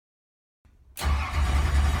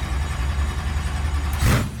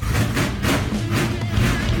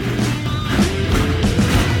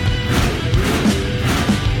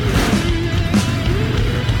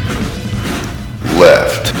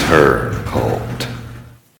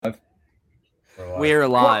We're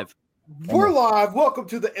live. We're live. Welcome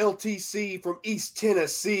to the LTC from East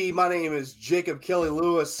Tennessee. My name is Jacob Kelly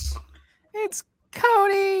Lewis. It's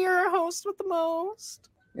Cody, your host with the most.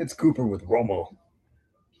 It's Cooper with Romo.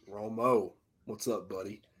 What's up,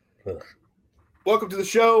 buddy? Ugh. Welcome to the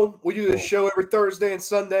show. We do this show every Thursday and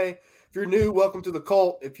Sunday. If you're new, welcome to the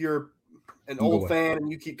cult. If you're an old fan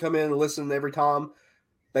and you keep coming in and listening every time,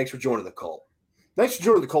 thanks for joining the cult. Thanks for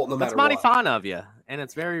joining the cult no matter what. That's mighty fine of you, and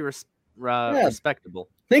it's very respectable.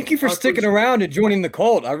 Thank you for sticking around and joining the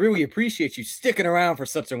cult. I really appreciate you sticking around for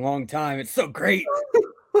such a long time. It's so great.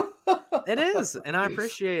 It is, and I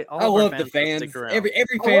appreciate all. I of love our the fans. fans. Every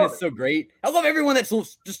fan is so great. I love everyone that's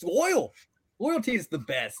just loyal. Loyalty is the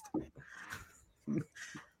best.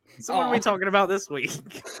 So what are we talking about this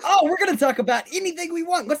week? Oh, we're gonna talk about anything we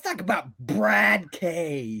want. Let's talk about Brad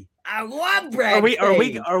K. I love Brad.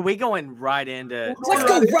 Are we going right into? Let's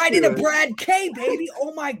go right into Brad K, baby.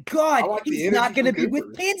 Oh my God, he's not gonna be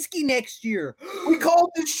with Penske next year. We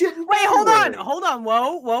called this shit. Wait, hold on.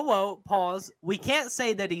 Whoa. Pause. We can't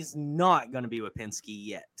say that he's not gonna be with Penske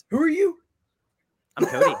yet. Who are you? I'm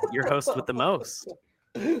Cody, your host with the most.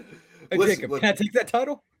 Hey, Jacob, can I take that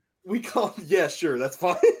title? Yeah, sure, that's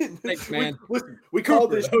fine. Thanks, man. We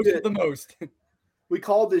called this host shit with the most. We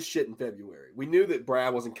called this shit in February. We knew that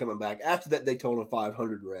Brad wasn't coming back after that Daytona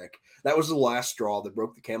 500 wreck. That was the last straw that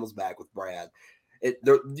broke the camel's back with Brad. They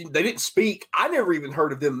didn't speak. I never even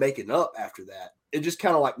heard of them making up after that. It just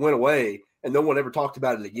kind of like went away, and no one ever talked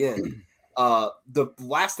about it again. The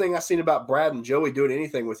last thing I seen about Brad and Joey doing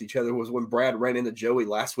anything with each other was when Brad ran into Joey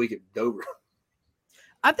last week at Dover.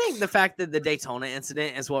 I think the fact that the Daytona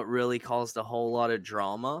incident is what really caused a whole lot of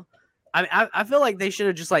drama. I feel like they should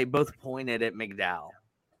have just like both pointed at McDowell,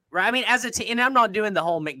 right? I mean, as a team, and I'm not doing the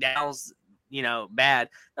whole McDowell's, bad.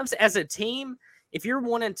 As a team, if you're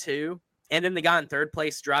 1-2, and then the guy in third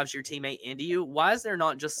place drives your teammate into you, why is there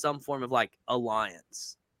not just some form of like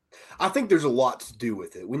alliance? I think there's a lot to do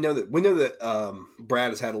with it. We know that Brad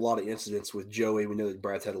has had a lot of incidents with Joey. We know that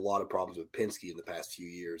Brad's had a lot of problems with Penske in the past few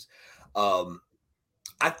years.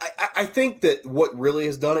 I think that what really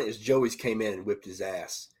has done it is Joey's came in and whipped his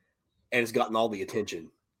ass and has gotten all the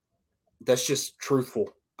attention. That's just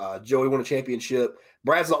truthful. Joey won a championship.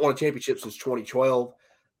 Brad's not won a championship since 2012.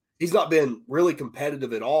 He's not been really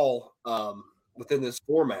competitive at all within this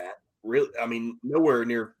format. Really, I mean, nowhere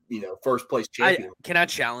near first place champion. Can I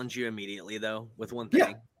challenge you immediately though with one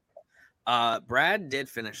thing? Yeah. Brad did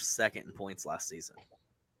finish second in points last season.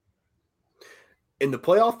 In the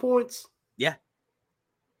playoff points? Yeah.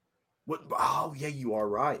 Oh, yeah, you are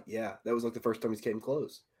right. Yeah, that was like the first time he's came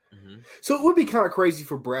close. Mm-hmm. So it would be kind of crazy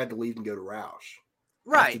for Brad to leave and go to Roush,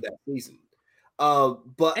 right? After that season,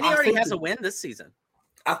 but and he already has a win this season.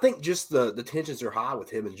 I think just the tensions are high with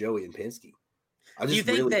him and Joey and Penske. Do you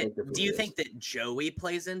think that Joey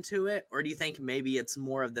plays into it, or do you think maybe it's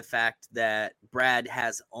more of the fact that Brad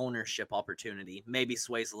has ownership opportunity, maybe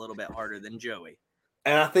sways a little bit harder than Joey?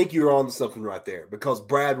 And I think you're on to something right there because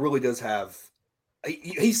Brad really does have.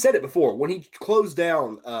 He said it before when he closed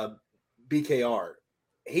down BKR.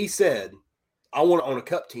 He said, I want to own a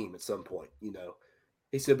cup team at some point,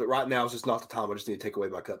 He said, but right now it's just not the time. I just need to take away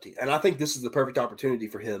my cup team. And I think this is the perfect opportunity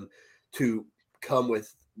for him to come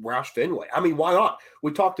with Roush Fenway. I mean, why not?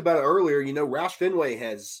 We talked about it earlier. Roush Fenway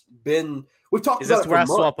has been – we've talked about it for months. Is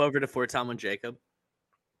this where I swap over to 4-time with Jacob?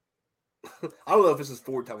 I don't know if this is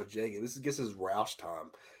 4-time with Jacob. This is Roush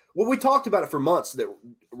time. Well, we talked about it for months that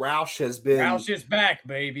Roush has been – Roush is back,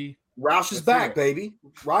 baby. Roush is back, baby.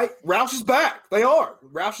 Right? Roush is back. They are.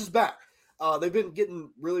 Roush is back. They've been getting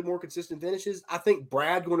really more consistent finishes. I think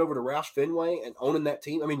Brad going over to Roush Fenway and owning that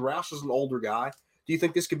team. I mean, Roush is an older guy. Do you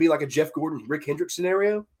think this could be like a Jeff Gordon, Rick Hendrick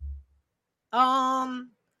scenario?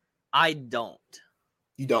 I don't.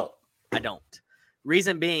 You don't? I don't.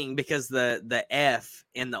 Reason being because the F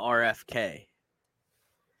in the RFK.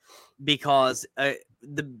 Because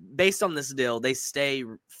based on this deal, they stay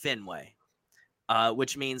Fenway.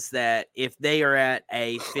 Which means that if they are at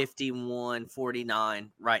a 51-49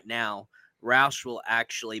 right now, Roush will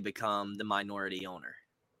actually become the minority owner.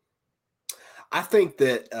 I think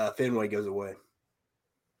that Fenway goes away.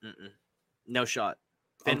 No shot.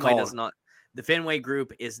 Fenway does not. The Fenway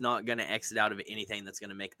group is not going to exit out of anything that's going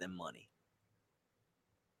to make them money.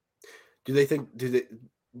 But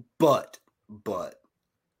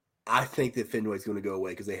I think that Fenway's going to go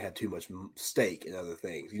away because they have too much stake in other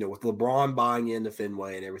things. With LeBron buying into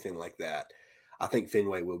Fenway and everything like that, I think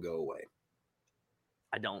Fenway will go away.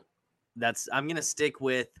 I don't. I'm going to stick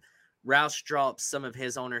with Roush drops some of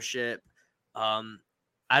his ownership.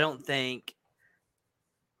 I don't think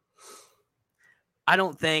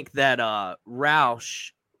that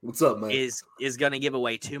Roush What's up, man? is going to give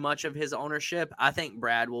away too much of his ownership. I think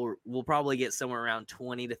Brad will probably get somewhere around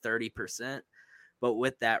 20 to 30%. But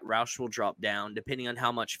with that, Roush will drop down. Depending on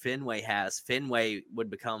how much Fenway has, Fenway would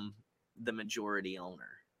become the majority owner.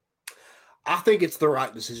 I think it's the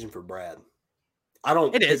right decision for Brad. I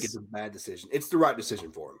don't think is. it's a bad decision. It's the right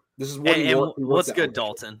decision for him. This is what he wants. What's good,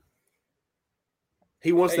 Dalton?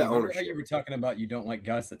 He wants that ownership. How you were talking about you don't like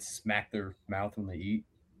guys that smack their mouth when they eat?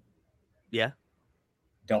 Yeah.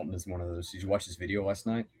 Dalton is one of those. Did you watch his video last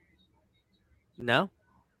night? No.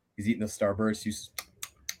 He's eating a Starburst.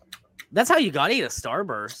 That's how you gotta eat a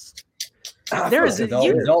Starburst.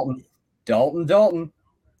 Dalton.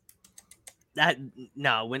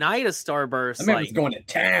 When I eat a Starburst, I mean, was going to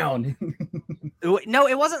town. No,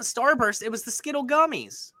 it wasn't Starburst. It was the Skittle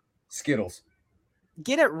gummies. Skittles.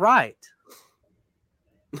 Get it right.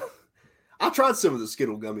 I tried some of the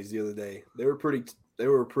Skittle gummies the other day. They were pretty.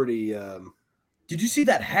 Did you see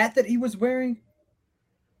that hat that he was wearing?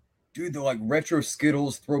 Dude, the like retro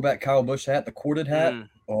Skittles throwback Kyle Busch hat, the corded hat.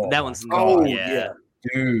 Oh, that one's yeah.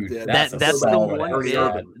 Dude, yeah, that's the one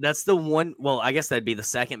bit. That's the one. Well, I guess that'd be the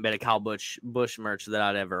second bit of Kyle Busch merch that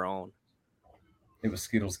I'd ever own. It was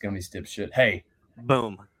Skittles gummy shit. Hey,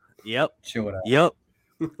 boom. Yep. Chill it out. Yep.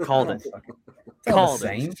 Called it. Called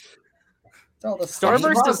it. It's all the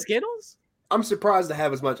Starburst of Skittles. I'm surprised to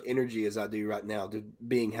have as much energy as I do right now,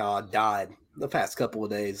 being how I died the past couple of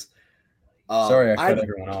days. Sorry, I cut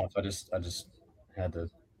everyone off. I just had to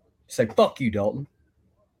say fuck you, Dalton.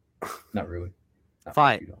 Not really.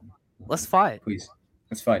 Fight. Let's fight. Please.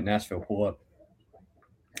 Let's fight. Nashville. Pull up.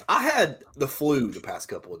 I had the flu the past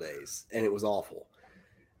couple of days, and it was awful.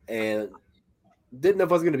 And didn't know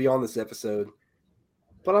if I was going to be on this episode,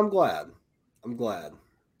 but I'm glad.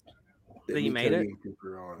 That you made it?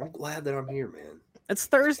 I'm glad that I'm here, man. It's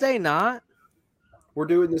Thursday night. We're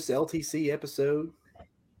doing this LTC episode.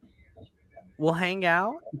 We'll hang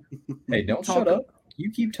out. Hey, don't shut up.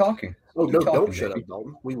 You keep talking. Oh, no, don't shut up,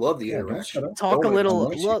 Dalton. We love the interaction. Talk a little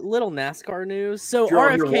NASCAR news. So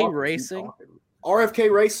RFK Racing.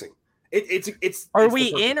 RFK Racing. It's. Are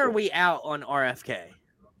we in or are we out on RFK?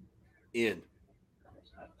 In.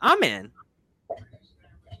 I'm in.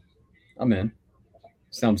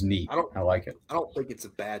 Sounds neat. I like it. I don't think it's a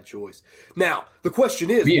bad choice. Now, the question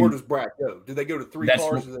is, where does Brad go? Do they go to 3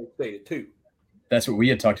 cars or do they stay at 2? That's what we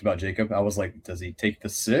had talked about, Jacob. I was like, does he take the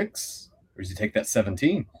 6 or does he take that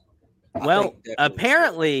 17? Well,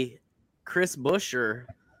 apparently, Chris Buescher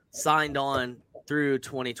signed on through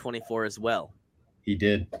 2024 as well. He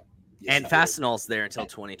did. Yes, and Fastenal's there until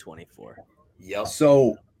 2024. Yep.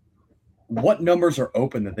 So, what numbers are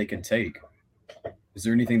open that they can take? Is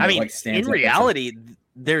there anything that stands out? In reality,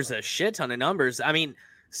 there's a shit ton of numbers. I mean,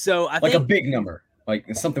 so I think a big number,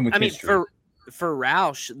 like something with history. For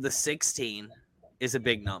Roush, the 16 is a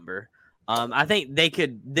big number. I think they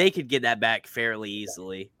could get that back fairly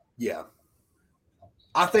easily. Yeah,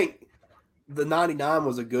 I think the 99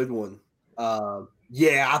 was a good one.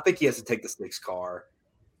 Yeah, I think he has to take the 6 car.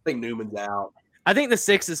 I think Newman's out. I think the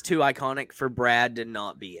 6 is too iconic for Brad to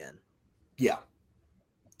not be in. Yeah.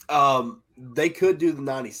 They could do the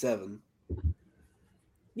 97.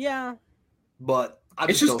 Yeah. But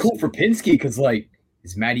it's just cool for Penske because,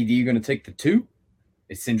 is Matty D going to take the 2?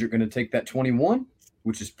 Is Cindric going to take that 21,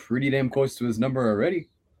 which is pretty damn close to his number already?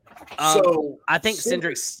 So I think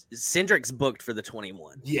Cindric's booked for the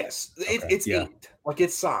 21. Yes. It's inked.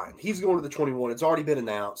 It's signed. He's going to the 21. It's already been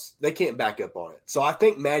announced. They can't back up on it. So I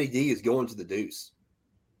think Matty D is going to the Deuce.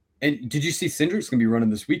 And did you see Cindric's going to be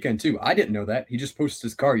running this weekend too? I didn't know that. He just posted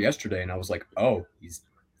his car yesterday, and I was like, oh, he's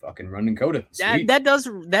fucking running Coda. That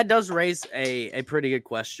does raise a pretty good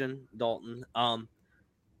question, Dalton. I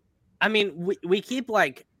mean, we keep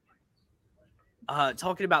talking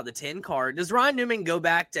about the 10 car. Does Ryan Newman go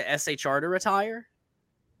back to SHR to retire?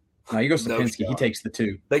 No, he goes to Penske. He takes the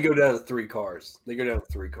 2. They go down to 3 cars.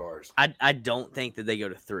 I don't think that they go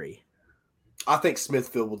to 3. I think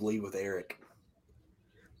Smithfield would lead with Eric.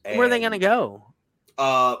 Where are they going to go?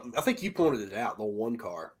 I think you pointed it out. The 1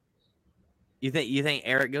 car. You think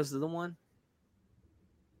Eric goes to the 1?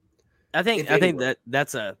 I think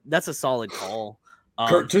that's a solid call.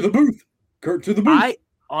 Kurt to the booth. I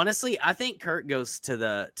think Kurt goes to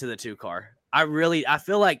the 2 car. I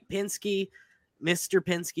feel like Penske, Mr.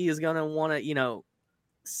 Penske is going to want to,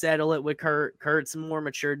 settle it with Kurt. Kurt's more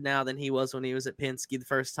matured now than he was when he was at Penske the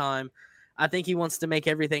first time. I think he wants to make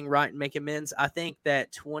everything right and make amends. I think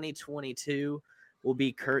that 2022 will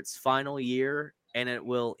be Kurt's final year, and it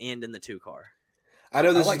will end in the 2 car. I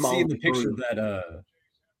know this I is seeing the picture that.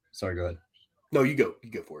 Sorry, go ahead. No, you go. You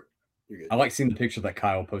go for it. You're good. I like seeing the picture that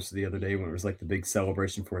Kyle posted the other day when it was the big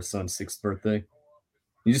celebration for his son's 6th birthday.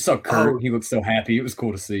 You just saw Kurt. Oh. He looked so happy. It was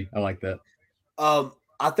cool to see. I like that.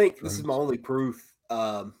 I think this is my only proof.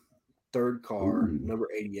 Third car, Ooh. number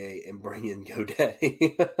 88, and bring in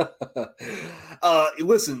GoDaddy.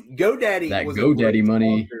 Listen, GoDaddy That was GoDaddy a great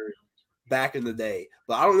money. sponsor back in the day.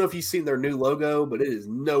 But I don't know if you've seen their new logo, but it is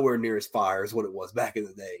nowhere near as fire as what it was back in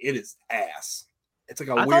the day. It is ass. It's like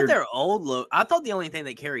I weird. thought their old logo. I thought the only thing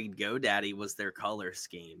that carried GoDaddy was their color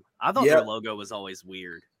scheme. I thought their logo was always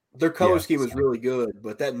weird. Their color scheme was really good,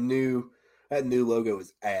 but that new logo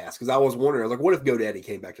is ass. Because I was wondering, like, what if GoDaddy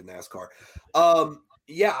came back to NASCAR?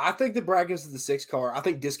 Yeah, I think the Brad gives the 6 car. I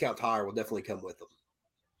think Discount Tire will definitely come with them.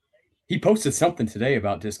 He posted something today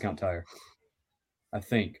about Discount Tire. I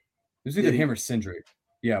think it was either him or Cindric.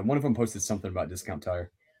 Yeah, one of them posted something about Discount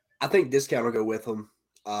Tire. I think Discount will go with him.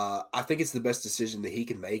 I think it's the best decision that he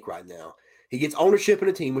can make right now. He gets ownership in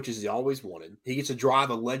a team, which is he always wanted. He gets to drive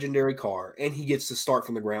a legendary car, and he gets to start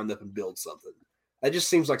from the ground up and build something. That just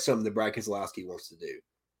seems like something that Brad Keselowski wants to do.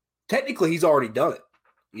 Technically, he's already done it,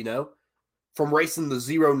 you know, from racing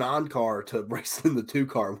the 09 car to racing the 2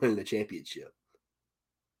 car and winning the championship.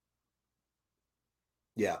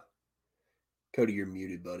 Yeah. Cody, you're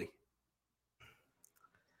muted, buddy.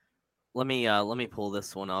 Let me pull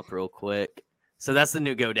this one up real quick. So that's the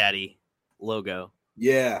new GoDaddy logo.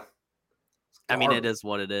 Yeah. I mean, it is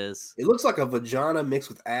what it is. It looks like a vagina mixed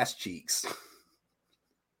with ass cheeks.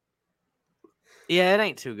 Yeah, it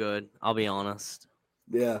ain't too good. I'll be honest.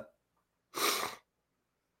 Yeah.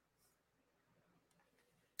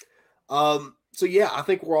 So yeah, I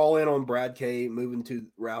think we're all in on Brad K moving to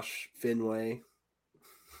Roush Fenway.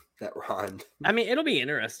 That rhymed. I mean, it'll be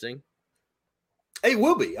interesting. It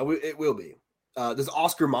will be. It will be. Does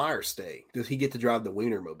Oscar Mayer stay? Does he get to drive the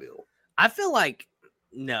Wienermobile? I feel like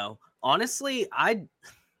no. Honestly, I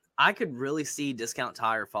could really see Discount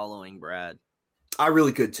Tire following Brad. I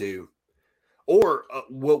really could too. Or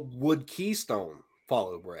would Keystone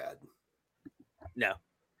follow Brad? No.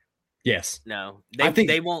 Yes. No. I think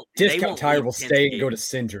they won't. Discount Tire will stay and Penske. go to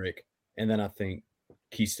Cindric, and then I think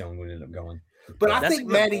Keystone would end up going. But That's I think a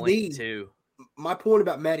good Matty point, D too. My point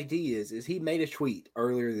about Matty D is he made a tweet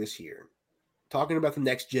earlier this year talking about the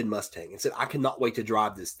next gen Mustang and said, I cannot wait to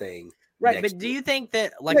drive this thing. Right, but do you think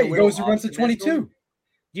that like he goes and runs the 22? Do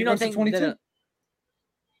you not think 22? that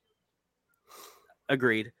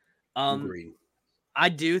agreed. Agreed. I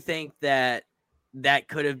do think that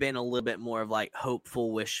could have been a little bit more of like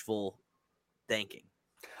hopeful, wishful thinking.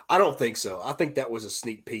 I don't think so. I think that was a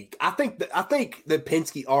sneak peek. I think that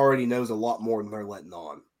Penske already knows a lot more than they're letting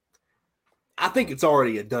on. I think it's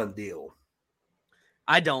already a done deal.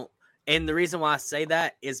 I don't. And the reason why I say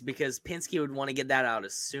that is because Penske would want to get that out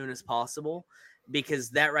as soon as possible, because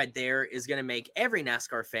that right there is going to make every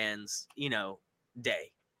NASCAR fan's,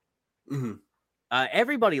 day. Mm-hmm.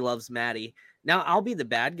 Everybody loves Matty. Now I'll be the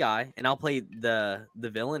bad guy and I'll play the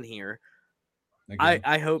villain here.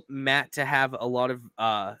 I hope Matt to have a lot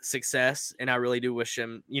of success, and I really do wish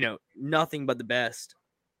him, nothing but the best.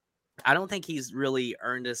 I don't think he's really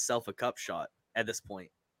earned himself a cup shot at this point.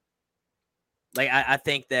 Like I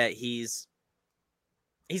think that he's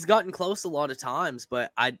gotten close a lot of times,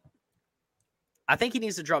 but I think he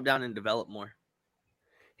needs to drop down and develop more.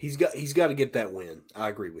 He's got to get that win. I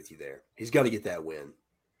agree with you there. He's got to get that win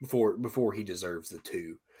before he deserves the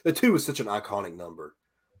 2. The 2 is such an iconic number.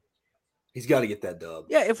 He's got to get that dub.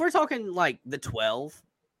 Yeah, if we're talking like the 12,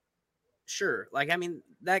 sure. Like, I mean,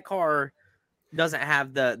 that car doesn't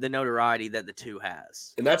have the notoriety that the 2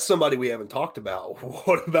 has. And that's somebody we haven't talked about.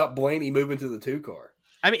 What about Blaney moving to the 2 car?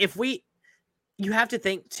 I mean, you have to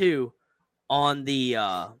think too on the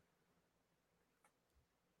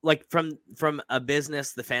like from a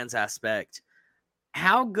business, the fans aspect,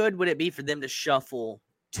 how good would it be for them to shuffle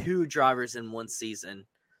 2 drivers in one season?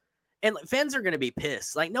 And fans are going to be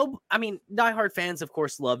pissed. Like, diehard fans, of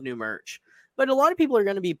course, love new merch. But a lot of people are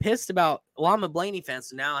going to be pissed about, well, I'm a Blaney fan,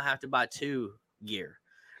 so now I have to buy 2 gear.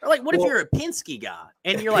 Or like, what if you're a Penske guy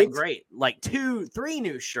and you're like, great, like 2, 3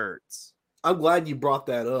 new shirts? I'm glad you brought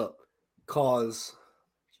that up because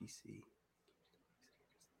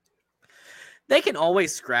they can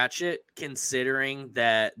always scratch it, considering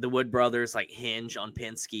that the Wood brothers like hinge on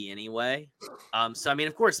Penske anyway. So I mean,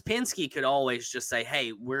 of course, Penske could always just say,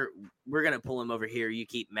 "Hey, we're gonna pull him over here. You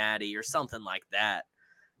keep Matty," or something like that.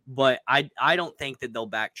 But I don't think that they'll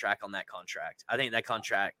backtrack on that contract. I think that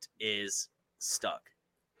contract is stuck.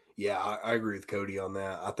 Yeah, I agree with Cody on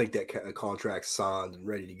that. I think that contract's signed and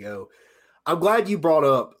ready to go. I'm glad you brought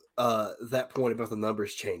up that point about the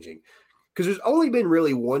numbers changing. Because there's only been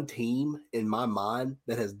really one team in my mind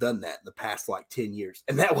that has done that in the past 10 years,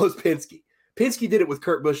 and that was Penske. Penske did it with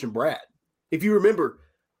Kurt Busch and Brad. If you remember,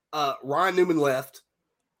 Ryan Newman left.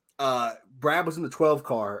 Brad was in the 12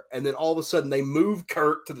 car, and then all of a sudden they moved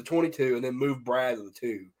Kurt to the 22 and then moved Brad to the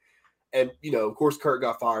 2. And, of course, Kurt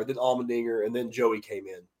got fired, then Allmendinger, and then Joey came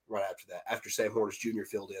in right after that, after Sam Hornish Jr.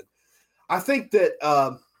 filled in. I think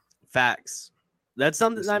that facts. That's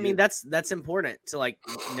something. I mean, that's important to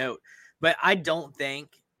note. But I don't think,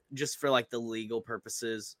 just for the legal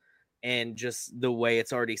purposes and just the way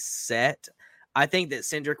it's already set, I think that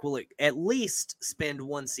Cindric will at least spend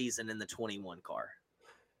one season in the 21 car.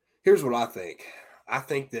 Here's what I think. I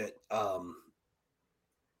think that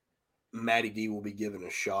Matty D will be given a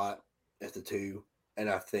shot at the 2. And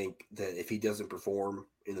I think that if he doesn't perform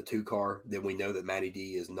in the 2 car, then we know that Matty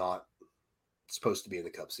D is not supposed to be in the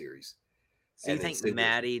Cup Series. So you think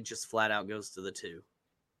Matty just flat out goes to the 2?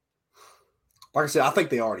 Like I said, I think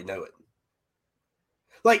they already know it.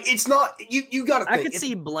 It's not you got to think. I could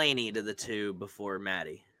see Blaney to the 2 before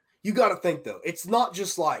Matty. You got to think though. It's not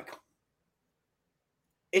just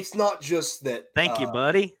that. Thank you,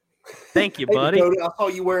 buddy. Thank you, Hey, buddy. Dakota, I saw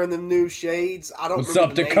you wearing them new shades. I don't. What's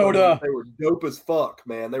up, the name Dakota? of them. They were dope as fuck,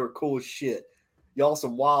 man. They were cool as shit. Y'all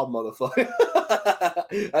some wild motherfuckers.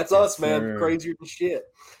 That's us, man. Sir. Crazier than shit.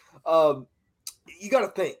 You got to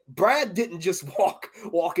think. Brad didn't just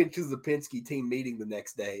walk into the Penske team meeting the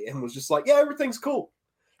next day and was just like, "Yeah, everything's cool."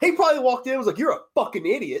 He probably walked in and was like, "You're a fucking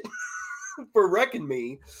idiot for wrecking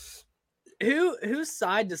me." Whose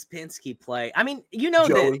side does Penske play? I mean,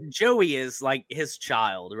 that Joey is his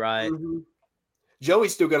child, right? Mm-hmm.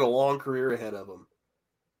 Joey's still got a long career ahead of him.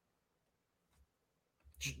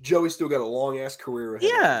 Joey's still got a long ass career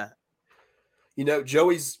ahead of him.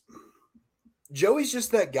 Joey's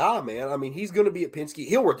just that guy, man. I mean, he's going to be at Penske.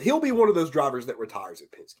 He'll be one of those drivers that retires at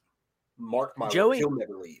Penske. Mark my words, he'll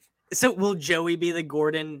never leave. So will Joey be the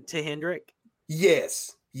Gordon to Hendrick?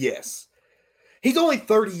 Yes. He's only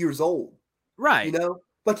 30 years old. Right.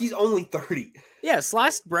 He's only 30. Yeah,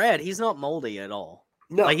 sliced bread. He's not moldy at all.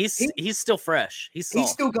 No. He's still fresh. He's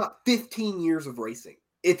still got 15 years of racing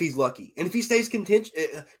if he's lucky. And if he stays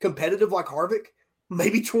competitive like Harvick,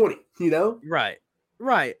 maybe 20,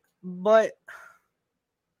 Right. But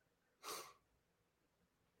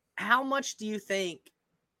how much do you think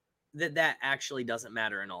that actually doesn't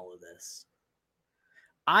matter in all of this?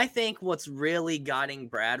 I think what's really guiding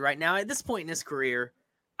Brad right now at this point in his career,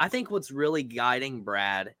 I think what's really guiding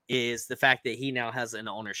Brad is the fact that he now has an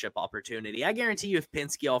ownership opportunity. I guarantee you if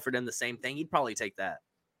Penske offered him the same thing, he'd probably take that.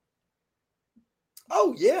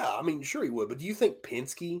 Oh, yeah. I mean, sure he would. But do you think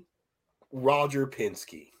Roger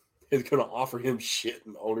Penske, is going to offer him shit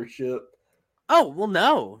in ownership? Oh, well,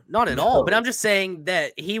 no. Not at all. But I'm just saying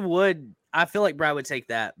that he would. I feel like Brad would take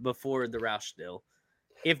that before the Roush deal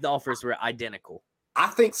if the offers were identical. I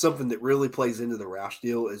think something that really plays into the Roush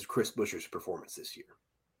deal is Chris Buescher's performance this year.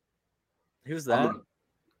 Who's that?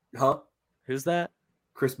 Who's that?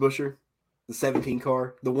 Chris Buescher, the 17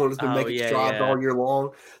 car, the one that's been making strides all year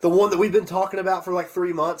long. The one that we've been talking about for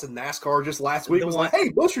 3 months, and NASCAR just last week was like, "Hey,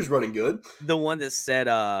 Buescher's running good." The one that said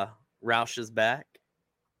Roush is back?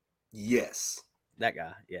 Yes. That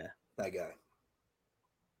guy, yeah. That guy.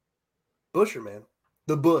 Buescher, man.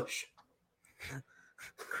 The Bush.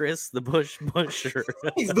 Chris the Buescher.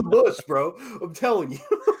 He's the Bush, bro. I'm telling you.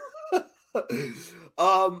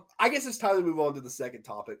 I guess it's time to move on to the second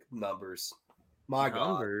topic, numbers. My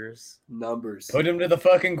God. Numbers. Put him to the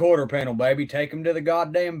fucking quarter panel, baby. Take him to the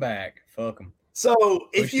goddamn back. Fuck him. So,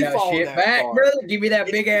 if Push you that follow shit that back, car, brother, give me that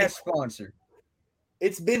big ass sponsor.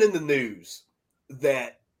 It's been in the news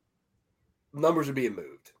that numbers are being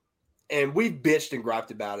moved. And we've bitched and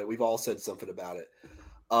griped about it. We've all said something about it.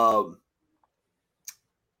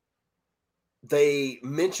 They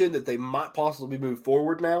mentioned that they might possibly move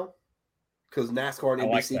forward now because NASCAR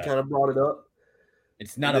and NBC kind of brought it up.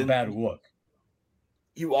 It's not a bad look.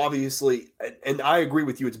 You obviously, and I agree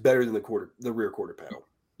with you, it's better than the rear quarter panel.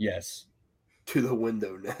 Yes. To the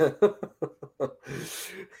window now.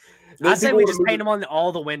 I say we just paint them on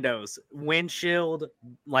all the windows. Windshield,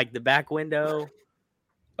 like the back window.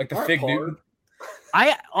 Like the Fig Newton.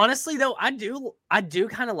 I honestly though, I do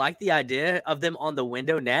kind of like the idea of them on the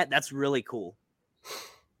window net. That's really cool.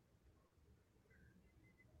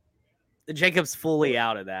 Jacob's fully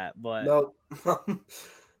out of that, but no.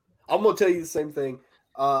 I'm gonna tell you the same thing.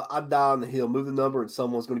 I die on the hill, move the number, and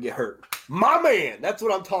someone's gonna get hurt. My man, that's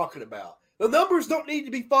what I'm talking about. The numbers don't need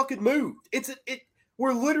to be fucking moved.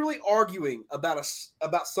 We're literally arguing about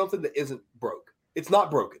something that isn't broke. It's not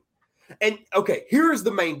broken. And okay, here's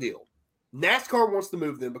the main deal. NASCAR wants to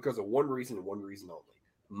move them because of one reason and one reason only.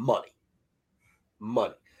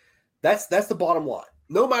 Money. That's the bottom line.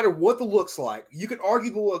 No matter what the looks like, you can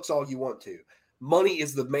argue the looks all you want to. Money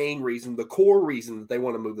is the main reason, the core reason that they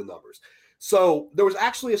want to move the numbers. So there was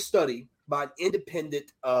actually a study by an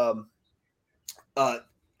independent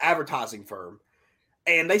advertising firm,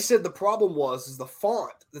 and they said the problem is the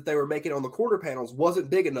font that they were making on the quarter panels wasn't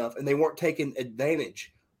big enough, and they weren't taking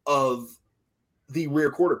advantage of the rear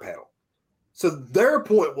quarter panel. So their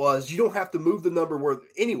point was you don't have to move the number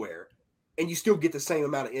anywhere, and you still get the same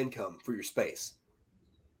amount of income for your space.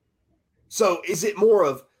 So is it more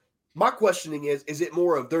of my questioning is it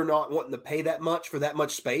more of they're not wanting to pay that much for that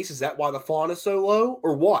much space? Is that why the font is so low,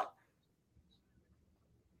 or what?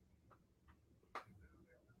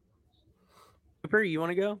 Cooper, you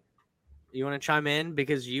want to go? You want to chime in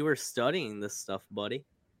because you were studying this stuff, buddy?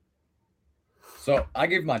 So I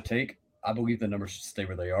gave my take. I believe the numbers should stay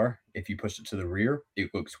where they are. If you push it to the rear,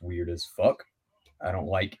 it looks weird as fuck. I don't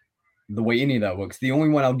like the way any of that looks. The only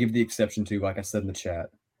one I'll give the exception to, like I said in the chat,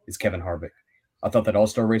 is Kevin Harvick. I thought that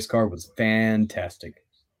All-Star race car was fantastic.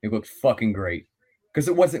 It looked fucking great. Because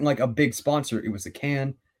it wasn't like a big sponsor. It was a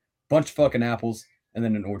can, bunch of fucking apples, and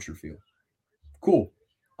then an orchard field. Cool.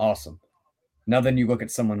 Awesome. Now then you look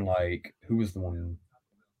at someone like, who was the one?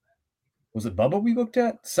 Was it Bubba we looked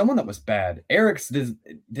at? Someone that was bad. Eric's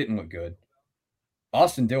didn't look good.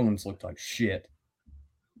 Austin Dillon's looked like shit.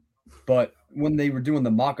 But when they were doing the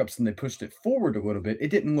mock-ups and they pushed it forward a little bit, it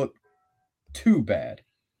didn't look too bad.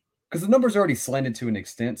 Because the number's already slanted to an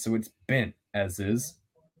extent, so it's bent as is.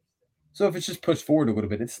 So if it's just pushed forward a little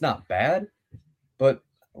bit, it's not bad. But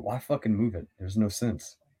why fucking move it? There's no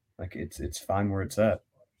sense. Like, it's fine where it's at.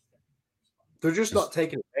 They're just not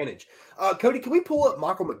taking advantage. Cody, can we pull up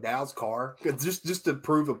Michael McDowell's car just to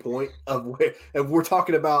prove a point of if we're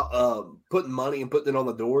talking about putting money and putting it on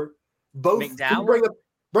the door? Both McDowell?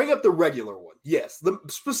 Bring up the regular one. Yes,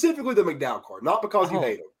 specifically the McDowell car, not because you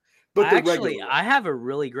hate him, but the regular one. I have a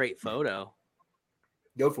really great photo.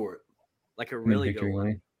 Go for it. Like a really good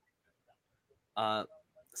one.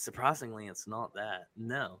 Surprisingly, it's not that.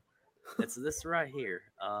 No, it's this right here.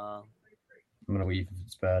 I'm gonna leave if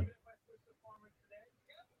it's bad.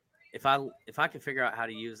 If I could figure out how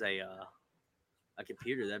to use a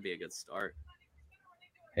computer, that'd be a good start.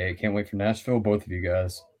 Hey, can't wait for Nashville, both of you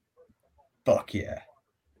guys. Fuck yeah.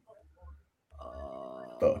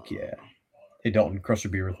 Fuck yeah. Hey, Dalton, crush a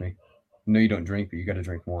beer with me. No, you don't drink, but you got to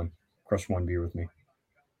drink one. Crush one beer with me.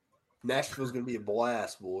 Nashville's going to be a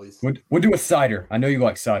blast, boys. We'll do a cider. I know you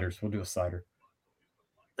like ciders. We'll do a cider.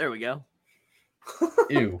 There we go.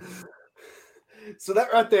 Ew. So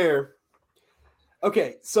that right there.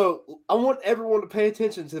 Okay, so I want everyone to pay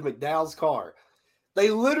attention to McDowell's car.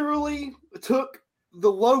 They literally took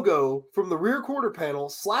the logo from the rear quarter panel,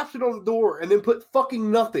 slapped it on the door, and then put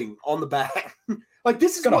fucking nothing on the back. Like,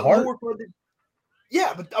 this is what lower car did.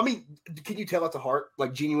 Yeah, but I mean, can you tell it's a heart?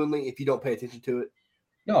 Like, genuinely, if you don't pay attention to it?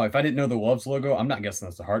 No, if I didn't know the Loves logo, I'm not guessing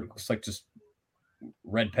that's a heart. It looks like just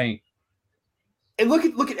red paint. And look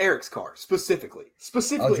at Eric's car specifically.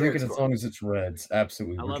 I'll drink it as long as it's reds.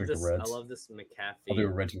 Absolutely, I we'll drink the reds. I love this McAfee. I'll do a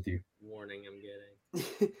reds with you. Warning I'm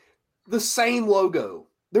getting. The same logo.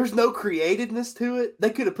 There's no creativeness to it. They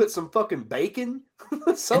could have put some fucking bacon. And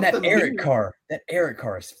that Eric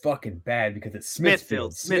car is fucking bad because it's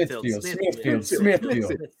Smithfield. Like,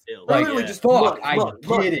 literally just fuck, I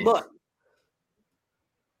get it.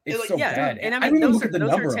 It's so bad. And I mean, those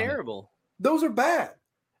are terrible. Those are bad.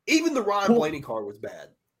 Even the Ryan Blaney car was bad.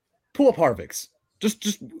 Pull up Harvick's.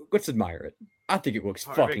 Just let's admire it. I think it looks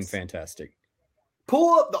fucking fantastic.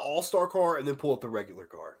 Pull up the All-Star car and then pull up the regular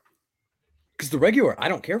car. Because the regular, I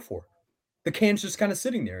don't care for. The can's just kind of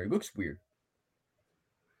sitting there. It looks weird.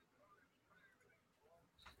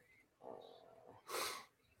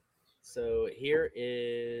 So here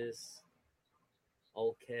is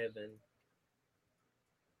old Kevin.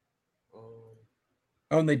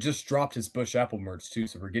 Oh, and they just dropped his Bush Apple merch too,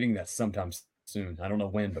 so we're getting that sometime soon. I don't know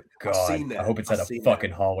when, but God, I hope it's at a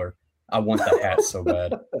fucking hauler. I want that hat so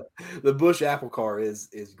bad. The Bush Apple car is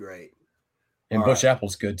great. And Bush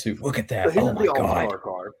Apple's good too. Look at that. Oh my God.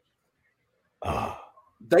 Car.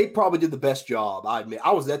 They probably did the best job, I admit.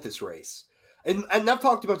 I was at this race. And I've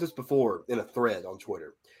talked about this before in a thread on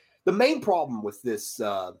Twitter. The main problem with this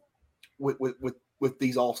with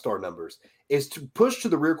these all-star numbers is to push to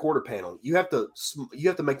the rear quarter panel. You have to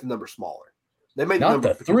make the number smaller. They made not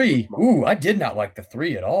the 3. Ooh, I did not like the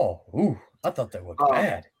 3 at all. Ooh, I thought that looked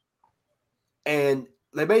bad. And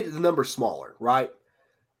they made the number smaller, right?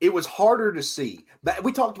 It was harder to see.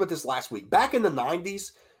 We talked about this last week. Back in the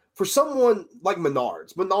 90s, for someone like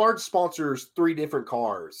Menards sponsors 3 different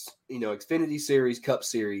cars. You know, Xfinity Series, Cup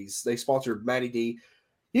Series. They sponsored Matty D.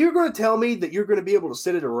 You're going to tell me that you're going to be able to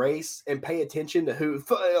sit at a race and pay attention to who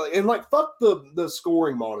and like fuck the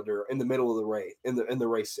scoring monitor in the middle of the race in the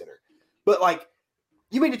race center. But like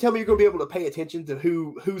You mean to tell me you're going to be able to pay attention to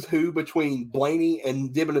who's who between Blaney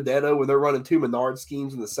and Divinadetto when they're running two Menard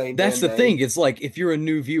schemes in the same? That's the day? thing. It's like if you're a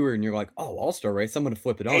new viewer and you're like, "Oh, All-Star race, I'm going to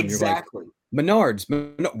flip it on." Exactly. You're like,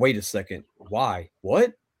 Menards. Wait a second. Why?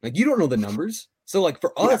 What? Like you don't know the numbers. So like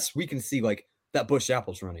for us, we can see like that Busch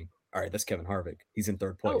Apple's running. All right, that's Kevin Harvick. He's in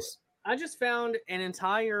third place. I just found an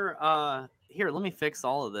entire. Here, let me fix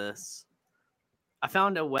all of this. I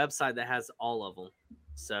found a website that has all of them,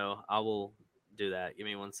 so I will do that. Give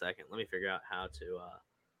me 1 second. Let me figure out how to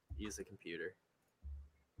use the computer.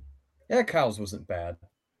 Yeah, Kyle's wasn't bad.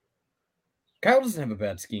 Kyle doesn't have a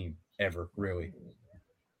bad scheme ever, really.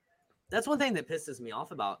 That's one thing that pisses me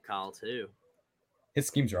off about Kyle too. His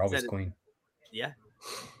schemes are always clean. Yeah,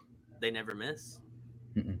 they never miss.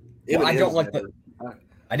 Well, I don't like the.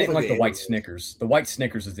 I didn't like the white Snickers. The white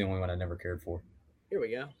Snickers is the only one I never cared for. Here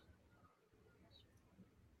we go.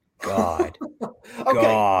 God.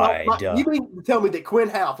 Okay. You mean to tell me that Quinn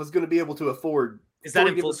Half is going to be able to afford? Is that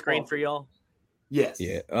in full screen for y'all? Yes.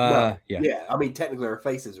 Yeah. Yeah. Yeah. I mean, technically our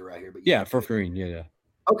faces are right here, but yeah, for screen. Yeah.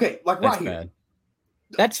 Okay, like that's right bad. here.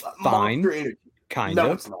 That's fine. Kind of.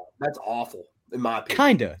 No, it's not. That's awful, in my opinion.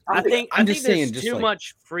 Kinda. I think just there's saying, too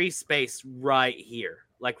much free space right here,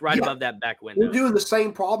 like right above that back window. They're doing the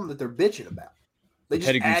same problem that they're bitching about. They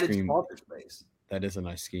just added sponsor space. That is a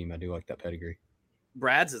nice scheme. I do like that pedigree.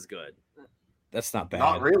 Brad's is good. That's not bad.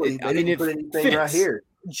 Not really. They didn't put anything fits. right here.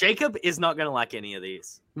 Jacob is not going to like any of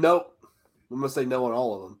these. Nope. I'm going to say no on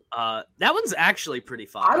all of them. That one's actually pretty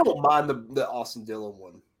fun. I don't mind the Austin Dillon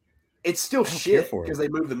one. It's still shit because they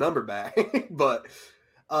moved the number back. But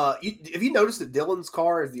have you noticed that Dillon's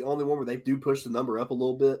car is the only one where they do push the number up a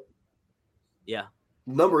little bit? Yeah.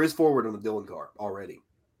 The number is forward on the Dillon car already.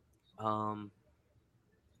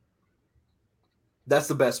 That's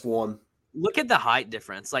the best one. Look at the height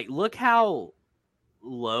difference. Like, look how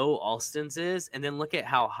low Austin's is, and then look at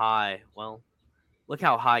how high. Well, look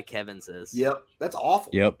how high Kevin's is. Yep, that's awful.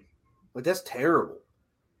 Yep, like that's terrible.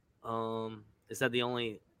 Is that the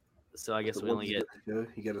only? So I guess we only get. You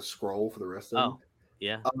got to scroll for the rest of them. Oh,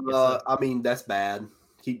 yeah. I mean, that's bad.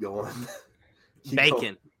 Keep going. Bacon.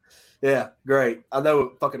 Going. Yeah, great. I know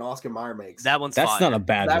what fucking Oscar Mayer makes. That one's. That's fire. not a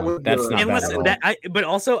bad one. That's not bad. But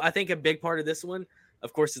also, I think a big part of this one.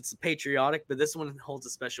 Of course, it's patriotic, but this one holds a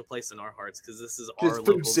special place in our hearts because this is our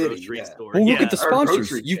local grocery store. Well, look at the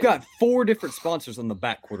sponsors. You've got 4 different sponsors on the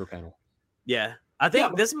back quarter panel. Yeah, I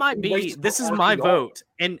think this might be. This is my vote,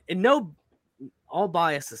 and no, all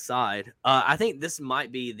bias aside, I think this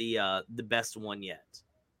might be the best one yet.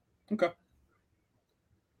 Okay.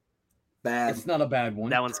 Bad. It's not a bad one.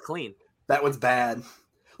 That one's clean. That one's bad.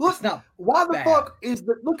 Look, it's not why the bad. fuck is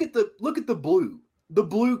look at the blue. The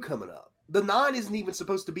blue coming up. The 9 isn't even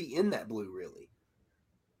supposed to be in that blue, really.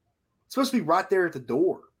 It's supposed to be right there at the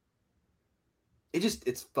door.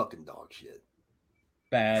 It's fucking dog shit.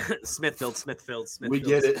 Bad. Smithfield. We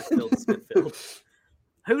get it. Smithfield.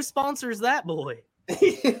 Who sponsors that boy?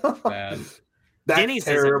 Bad. Denny's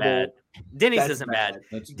isn't bad. Denny's isn't bad.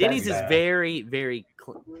 Denny's is bad. very, very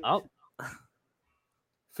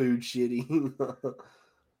food shitty.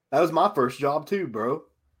 That was my first job too, bro.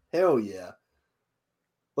 Hell yeah.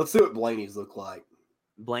 Let's see what Blaney's look like.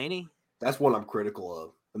 Blaney? That's what I'm critical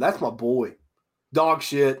of. And that's my boy. Dog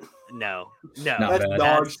shit. No. That's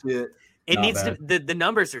dog shit. It needs to the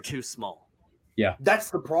numbers are too small. Yeah. That's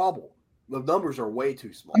the problem. The numbers are way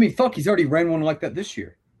too small. I mean, fuck, he's already ran one like that this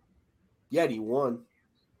year. Yeah, he won.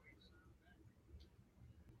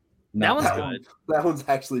 That one's good. That one's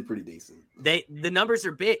actually pretty decent. The numbers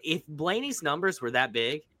are big. If Blaney's numbers were that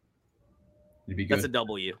big, it'd be good. That's a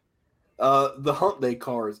W. The Hump Day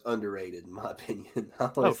car is underrated, in my opinion.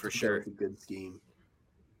 For sure. It's a good scheme.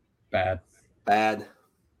 Bad.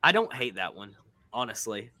 I don't hate that one,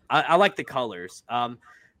 honestly. I like the colors.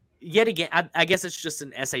 Yet again, I guess it's just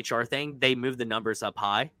an SHR thing. They move the numbers up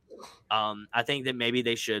high. I think that maybe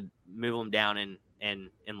they should move them down and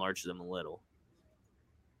enlarge them a little.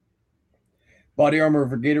 Body Armor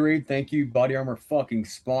for Gatorade, thank you. Body Armor fucking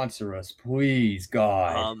sponsor us, please,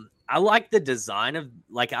 God. I like the design of,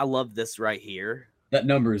 I love this right here. That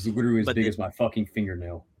number is literally as big as my fucking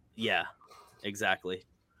fingernail. Yeah, exactly.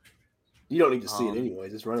 You don't need to see it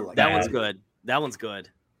anyways. It's running like that. One's good. That one's good.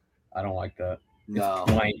 I don't like that. No.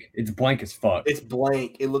 It's blank. It's blank as fuck. It's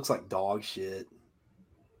blank. It looks like dog shit.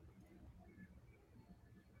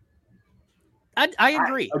 I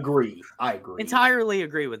agree. I agree. Entirely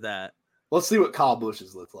agree with that. Let's see what Kyle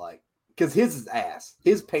Busch's look like. Because his is ass.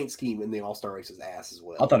 His paint scheme in the All-Star race is ass as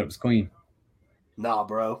well. I thought it was clean. Nah,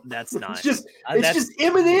 bro. That's not. It's just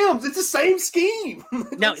M&M's. It's the same scheme.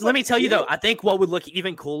 Now, let me tell you though, I think what would look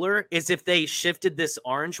even cooler is if they shifted this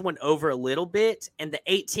orange one over a little bit, and the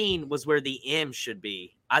 18 was where the M should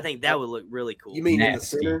be. I think that would look really cool. You mean in the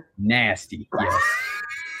center? Nasty. Yes.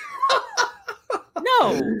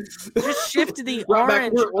 No, just shift the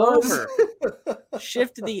orange over.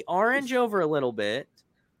 Shift the orange over a little bit,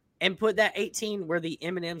 and put that 18 where the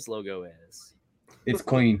M&M's logo is. It's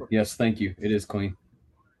clean. Yes, thank you. It is clean.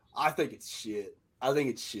 I think it's shit.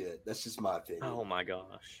 That's just my opinion. Oh my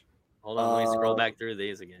gosh. Hold on, let me scroll back through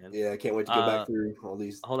these again. Yeah, I can't wait to go back through all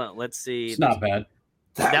these. Hold on, let's see. It's not bad.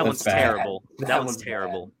 That one's bad. terrible. That one's bad.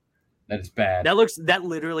 terrible. That is bad. That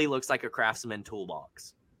literally looks like a Craftsman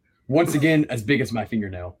toolbox. Once again, as big as my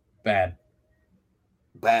fingernail. Bad.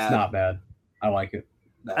 Bad. It's not bad. I like it.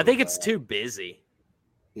 I think it's too busy.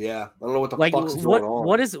 Yeah, I don't know what the Like fuck's going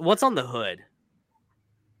on. what's on the hood?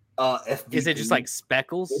 FVP. Is it just like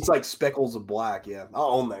speckles? It's like speckles of black. Yeah, I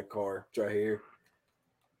own that car. It's right here.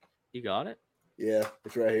 You got it? Yeah,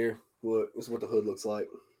 it's right here. Look, this is what the hood looks like.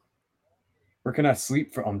 Where can I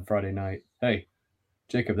sleep on Friday night? Hey,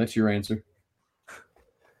 Jacob, that's your answer.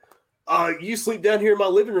 You sleep down here in my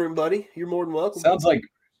living room, buddy. You're more than welcome. Sounds like,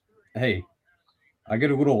 hey, I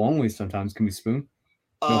get a little lonely sometimes. Can we spoon?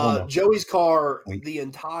 No, Joey's car, the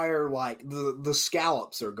entire the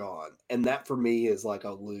scallops are gone, and that for me is like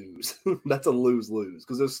a lose. That's a lose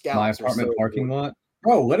because those scallops. My apartment parking lot,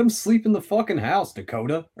 bro. Let him sleep in the fucking house,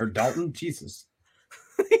 Dakota or Dalton. Jesus,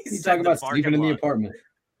 he's talking about sleeping in the apartment.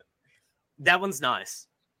 That one's nice.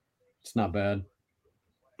 It's not bad.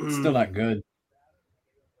 It's still not good.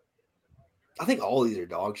 I think all these are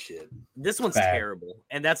dog shit. This one's terrible,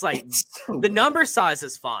 and that's like the number size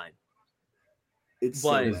is fine. It's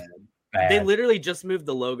but so bad. They literally just moved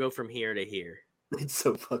the logo from here to here. It's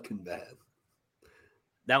so fucking bad.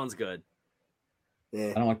 That one's good.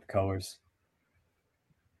 Yeah. I don't like the colors.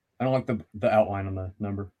 I don't like the outline on the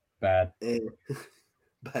number. Bad. Yeah.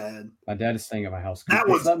 Bad. My dad is staying at my house. That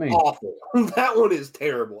was awful. That one is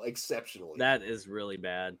terrible, exceptionally. That is really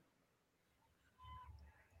bad.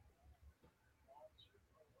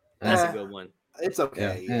 That's a good one. It's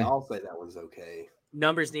okay. Yeah. I'll say that one's okay.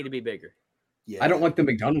 Numbers need to be bigger. Yeah. I don't like the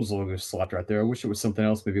McDonald's logo slapped right there. I wish it was something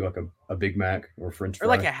else, maybe like a Big Mac or French fry. Or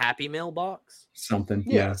like a Happy Meal box. Something.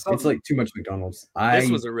 Yeah. Something. It's like too much McDonald's.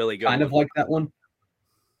 This was a really good kind of like that one.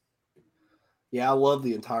 Yeah, I love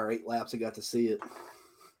the entire 8 laps. I got to see it.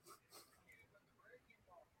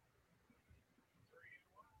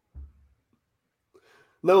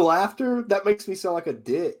 No laughter? That makes me sound like a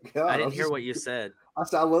dick. God, I didn't hear what you said. I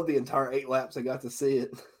said I love the entire 8 laps. I got to see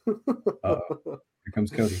it. Here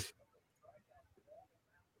comes Cody.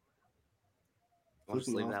 I'll just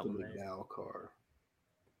leave that one there. Car.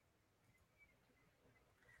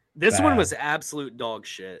 This one was absolute dog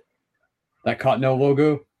shit. That Cottonelle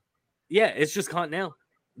logo? Yeah, it's just Cottonelle.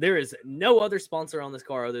 There is no other sponsor on this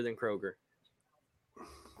car other than Kroger.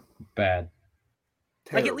 Bad.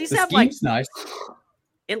 Like at least the have like nice.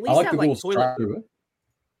 At least have like toilet. Through it.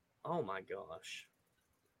 Oh my gosh.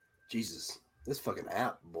 Jesus. This fucking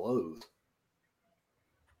app blows.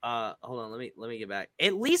 Hold on, let me get back.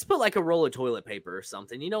 At least put like a roll of toilet paper or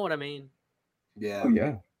something. You know what I mean? Yeah. Oh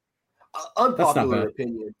yeah. Unpopular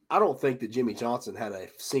opinion. I don't think that Jimmy Johnson had a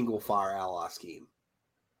single fire ally scheme.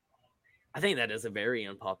 I think that is a very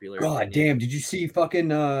unpopular God opinion. damn, did you see fucking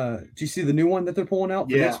did you see the new one that they're pulling out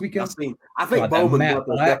for next weekend? I think Bowman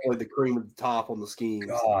was definitely the cream of the top on the schemes.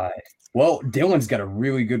 God. Well, Dylan's got a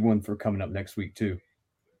really good one for coming up next week too.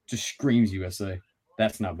 Just screams USA.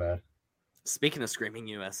 That's not bad. Speaking of screaming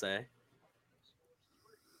USA,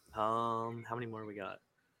 how many more we got?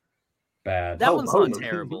 Bad. That one's not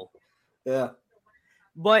terrible. Yeah.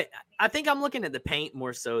 But I think I'm looking at the paint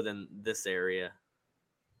more so than this area.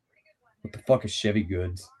 What the fuck is Chevy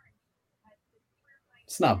Goods?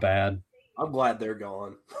 It's not bad. I'm glad they're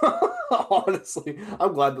gone. Honestly,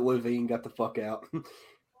 I'm glad that Levine got the fuck out.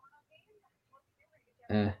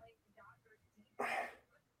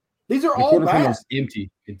 These are all bad.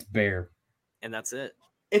 Empty. It's bare. And that's it.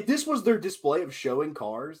 If this was their display of showing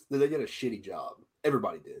cars, then they did a shitty job.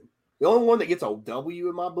 Everybody did. The only one that gets a W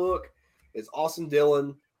in my book is Austin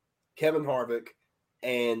Dillon, Kevin Harvick,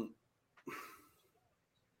 and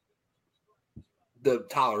the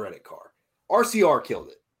Tyler Reddick car. RCR killed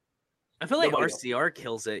it. I feel like RCR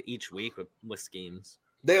kills it each week with schemes.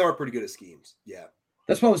 They are pretty good at schemes. Yeah.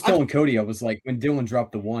 That's what I was telling Cody. I was like, when Dylan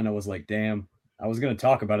dropped the one, I was like, damn. I was going to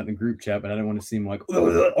talk about it in the group chat, but I didn't want to seem like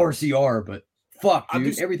RCR. But fuck,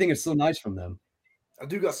 dude. Everything is so nice from them. I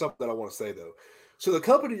do got something that I want to say, though. So the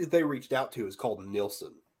company that they reached out to is called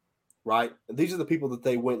Nielsen, right? And these are the people that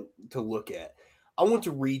they went to look at. I want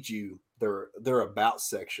to read you their about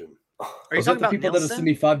section. Are you Is that talking the about people that send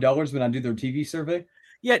me $5 when I do their TV survey?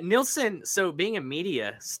 Yeah, Nielsen. So being a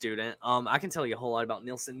media student, I can tell you a whole lot about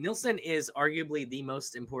Nielsen. Nielsen is arguably the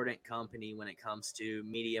most important company when it comes to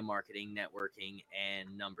media marketing, networking,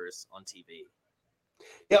 and numbers on TV.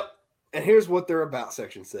 Yep. And here's what their about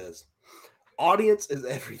section says. Audience is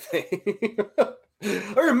everything.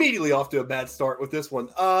 They're immediately off to a bad start with this one.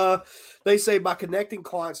 They say by connecting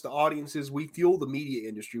clients to audiences, we fuel the media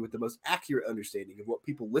industry with the most accurate understanding of what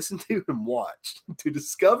people listen to and watch. To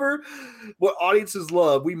discover what audiences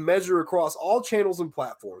love, we measure across all channels and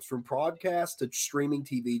platforms, from broadcast to streaming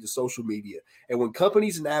TV to social media. And when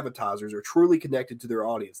companies and advertisers are truly connected to their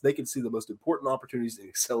audience, they can see the most important opportunities to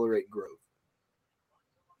accelerate growth.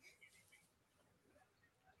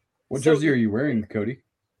 What jersey are you wearing, Cody?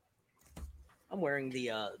 I'm wearing the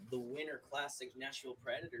Winter Classic Nashville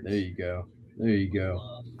Predators. There you go. There you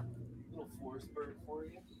go. Little forest bird for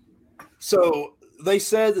you. So they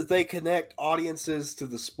said that they connect audiences to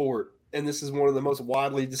the sport, and this is one of the most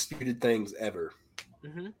widely disputed things ever.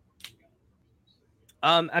 Mm-hmm.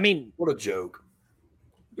 I mean, what a joke.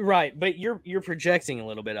 Right, but you're projecting a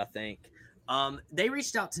little bit, I think. They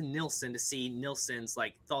reached out to Nielsen to see Nielsen's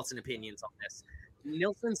like thoughts and opinions on this.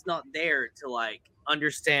 Nielsen's not there to like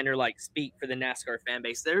understand or like speak for the NASCAR fan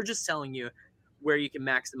base. They're just telling you where you can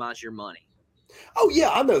maximize your money. Oh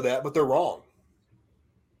yeah, I know that, but they're wrong.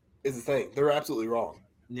 Is the thing. They're absolutely wrong.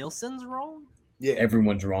 Nielsen's wrong? Yeah.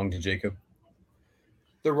 Everyone's wrong to Jacob.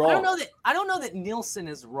 They're wrong. I don't know that Nielsen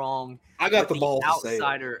is wrong. I got the balls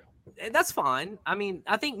outsider. To say it. That's fine. I mean,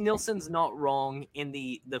 I think Nielsen's not wrong in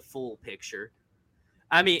the full picture.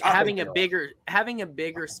 I mean, having a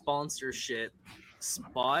bigger sponsorship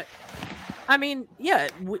spot. I mean, yeah,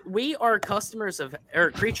 we are customers of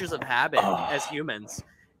or creatures of habit as humans,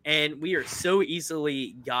 and we are so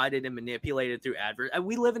easily guided and manipulated through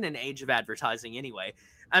we live in an age of advertising anyway.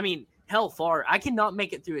 I mean, hell, I cannot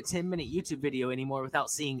make it through a 10-minute YouTube video anymore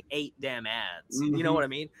without seeing 8 damn ads. Mm-hmm. You know what I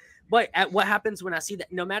mean? But what happens when I see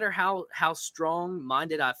that? No matter how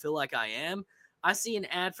strong-minded I feel like I am, I see an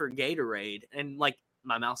ad for Gatorade, and like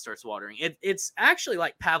my mouth starts watering. It's actually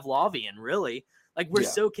like Pavlovian, really. Like we're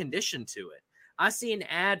so conditioned to it. I see an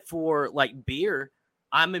ad for like beer,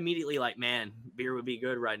 I'm immediately like, man, beer would be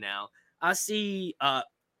good right now. I see,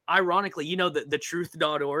 ironically, you know, the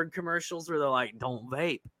truth.org commercials where they're like, don't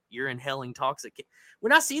vape, you're inhaling toxic.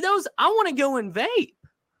 When I see those, I want to go and vape.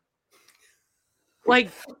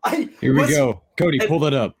 Like, here we go. Cody, pull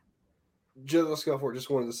that up. Let's go for it. Just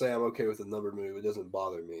wanted to say I'm okay with the number move. It doesn't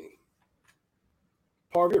bother me.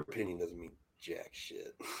 Part of your opinion doesn't mean jack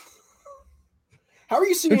shit. How are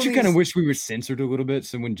you seeing? Don't you kind of wish we were censored a little bit?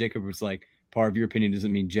 So when Jacob was like, part of your opinion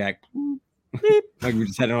doesn't mean jack. Like we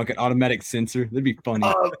just had like an automatic censor. That'd be funny.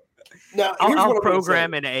 Now, I'll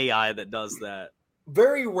program an AI that does that.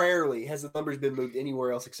 Very rarely has the numbers been moved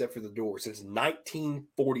anywhere else except for the door since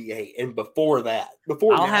 1948, and before that,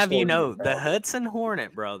 I'll have you know, the Hudson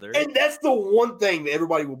Hornet, brother. And that's the one thing that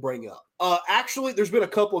everybody will bring up. Actually, there's been a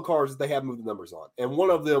couple of cars that they have moved the numbers on, and one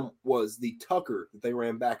of them was the Tucker that they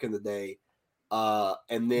ran back in the day.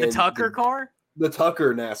 And then the Tucker car, the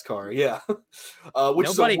Tucker NASCAR, yeah.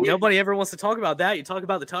 Nobody ever wants to talk about that. You talk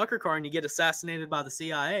about the Tucker car, and you get assassinated by the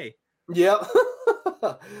CIA. Yeah.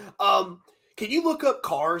 Can you look up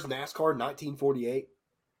cars NASCAR 1948?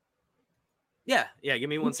 Yeah. Give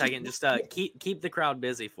me 1 second. Just keep the crowd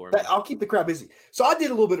busy for me. I'll keep the crowd busy. So I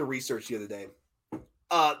did a little bit of research the other day.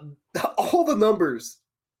 All the numbers.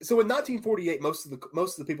 So in 1948, most of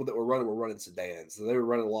the people that were running sedans. So they were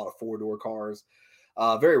running a lot of 4-door cars.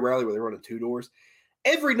 Very rarely were they running 2 doors.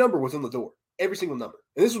 Every number was on the door. Every single number.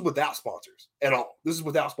 And this was without sponsors at all. This is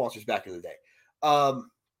without sponsors back in the day.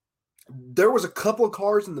 There was a couple of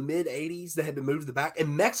cars in the mid 80s that had been moved to the back.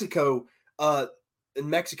 In Mexico,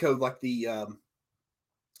 like in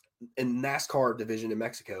NASCAR division in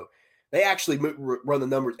Mexico, they actually run the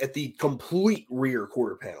numbers at the complete rear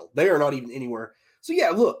quarter panel. They are not even anywhere. So yeah,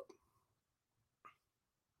 look.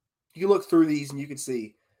 You can look through these and you can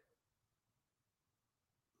see.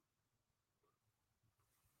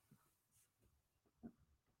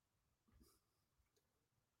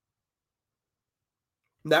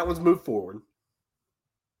 That one's moved forward.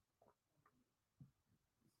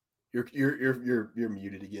 You're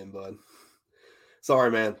muted again, bud.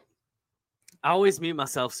 Sorry, man. I always mute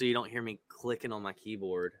myself so you don't hear me clicking on my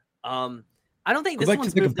keyboard. I don't think this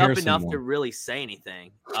one's moved up enough to really say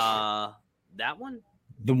anything. That one?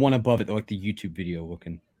 The one above it, like the YouTube video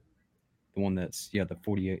looking. The one that's the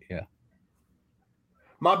 48, yeah.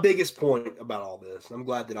 My biggest point about all this, I'm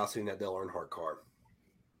glad that I've seen that Dale Earnhardt car.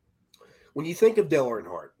 When you think of Dale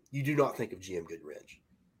Earnhardt, you do not think of GM Goodrich.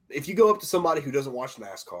 If you go up to somebody who doesn't watch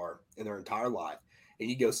NASCAR in their entire life and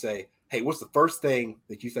you go say, hey, what's the first thing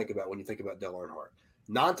that you think about when you think about Dale Earnhardt?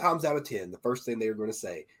 9 times out of 10, the first thing they're going to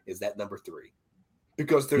say is that number 3.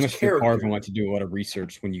 Because there's character. Marvin wants to do a lot of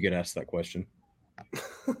research when you get asked that question.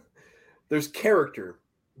 There's character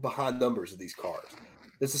behind numbers of these cars.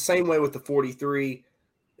 It's the same way with the 43.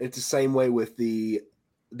 It's the same way with the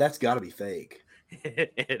 – that's got to be fake.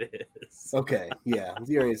 It is. Okay, yeah.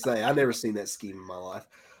 You're going to say, I've never seen that scheme in my life.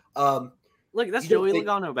 Look, that's Joey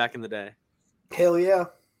Logano back in the day. Hell yeah.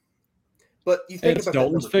 But you think about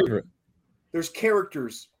Dalton's favorite. There's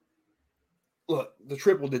characters. Look, the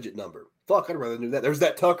triple-digit number. Fuck, I'd rather do that. There's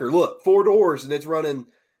that Tucker. Look, 4 doors, and it's running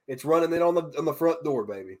it on the front door,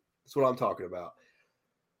 baby. That's what I'm talking about.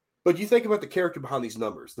 But you think about the character behind these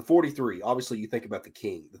numbers. The 43, obviously you think about the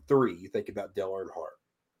King. The 3, you think about Dale Earnhardt.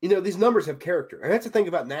 You know, these numbers have character. And that's the thing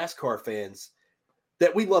about NASCAR fans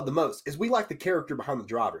that we love the most is we like the character behind the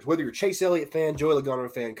drivers. Whether you're a Chase Elliott fan, Joey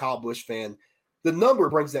Logano fan, Kyle Busch fan, the number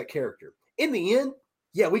brings that character. In the end,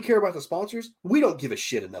 yeah, we care about the sponsors. We don't give a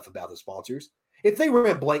shit enough about the sponsors. If they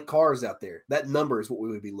ran blank cars out there, that number is what we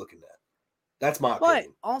would be looking at. That's my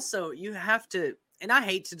opinion. But also, you have to, and I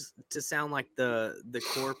hate to sound like the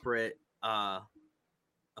corporate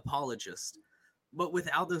apologist, but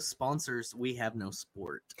without those sponsors, we have no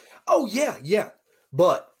sport. Oh, yeah.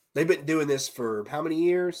 But they've been doing this for how many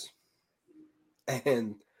years?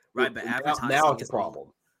 And right, but advertising now it's a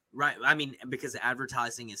problem. Right. I mean, because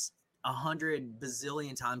advertising is 100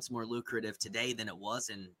 bazillion times more lucrative today than it was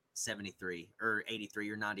in 73 or 83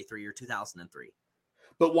 or 93 or 2003.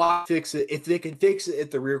 But why fix it? If they can fix it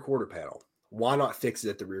at the rear quarter panel, why not fix it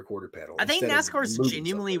at the rear quarter panel? I think NASCAR is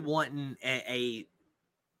genuinely wanting I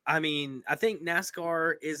think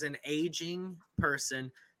NASCAR is an aging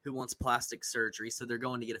person who wants plastic surgery, so they're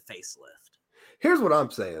going to get a facelift. Here's what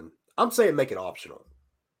I'm saying. I'm saying make it optional.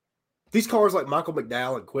 These cars like Michael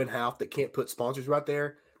McDowell and Quinn Houff that can't put sponsors right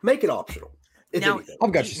there, make it optional. Now,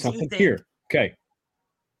 I've got you something here. Okay.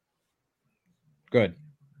 Good.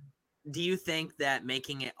 Do you think that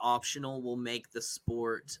making it optional will make the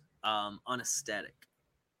sport unaesthetic?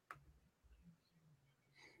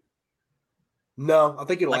 No, I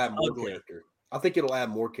think it'll add more character. I think it'll add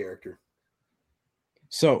more character.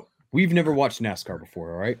 So we've never watched NASCAR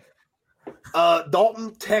before, all right?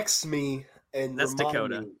 Dalton texts me and that's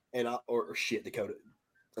Dakota. Me, and Dakota.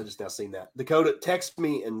 I just now seen that. Dakota, text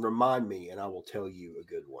me and remind me, and I will tell you a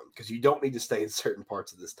good one. Because you don't need to stay in certain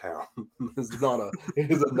parts of this town. It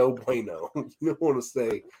is a no bueno. You don't want to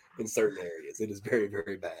stay in certain areas. It is very,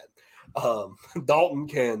 very bad. Dalton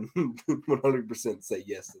can 100% say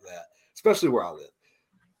yes to that, especially where I live.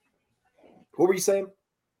 What were you saying?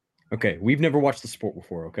 Okay, we've never watched the sport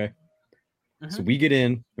before, okay? Uh-huh. So we get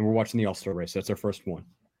in, and we're watching the All-Star race. That's our first one.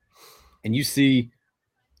 And you see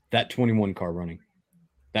that 21 car running.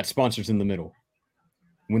 That sponsor's in the middle.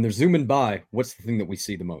 When they're zooming by, what's the thing that we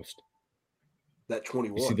see the most? That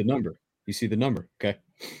 21. You see the number. Okay.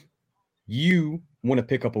 You want to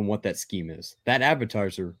pick up on what that scheme is. That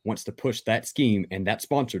advertiser wants to push that scheme and that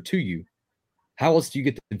sponsor to you. How else do you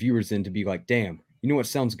get the viewers in to be like, damn, you know what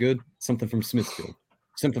sounds good? Something from Smithfield.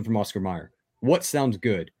 Something from Oscar Mayer. What sounds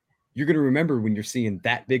good? You're going to remember when you're seeing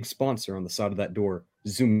that big sponsor on the side of that door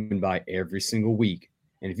zooming by every single week.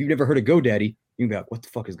 And if you've never heard of GoDaddy, you can be like, what the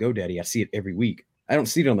fuck is GoDaddy? I see it every week. I don't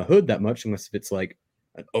see it on the hood that much unless if it's like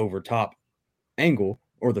an over top angle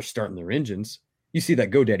or they're starting their engines. You see that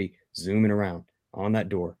GoDaddy zooming around on that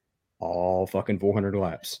door all fucking 400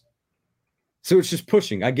 laps. So it's just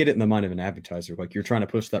pushing. I get it in the mind of an advertiser. Like you're trying to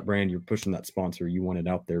push that brand, you're pushing that sponsor, you want it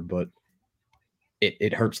out there, but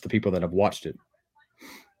it hurts the people that have watched it.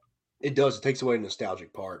 It does. It takes away the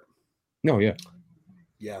nostalgic part. No, yeah.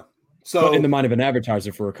 Yeah. So but in the mind of an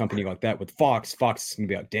advertiser for a company like that with Fox is going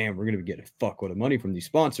to be like, damn, we're going to be getting a fuckload of money from these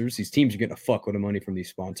sponsors. These teams are getting a fuckload of money from these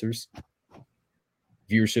sponsors.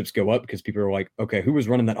 Viewerships go up because people are like, okay, who was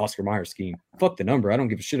running that Oscar Mayer scheme? Fuck the number. I don't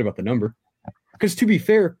give a shit about the number. Because to be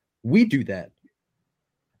fair, we do that.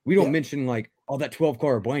 We don't mention like, oh, that 12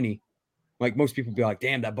 car Blaney. Like most people be like,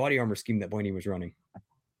 damn, that body armor scheme that Blaney was running.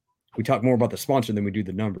 We talk more about the sponsor than we do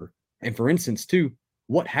the number. And for instance, too,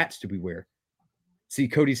 what hats do we wear? See,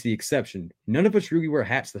 Cody's the exception. None of us really wear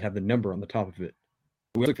hats that have the number on the top of it.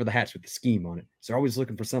 We look for the hats with the scheme on it. So I'm always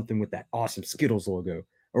looking for something with that awesome Skittles logo.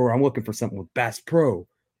 Or I'm looking for something with Bass Pro.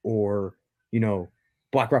 Or,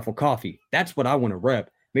 Black Rifle Coffee. That's what I want to rep.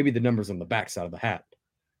 Maybe the number's on the back side of the hat.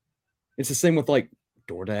 It's the same with like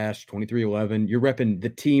DoorDash, 2311. You're repping the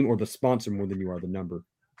team or the sponsor more than you are the number.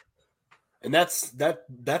 And that's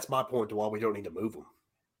my point to why we don't need to move them.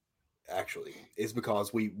 actually, is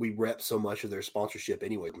because we rep so much of their sponsorship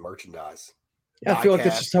anyway, merchandise. Yeah, I feel like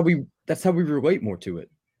Diecast. that's how we relate more to it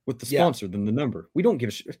with the sponsor than the number. We don't give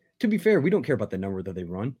a shit. To be fair, we don't care about the number that they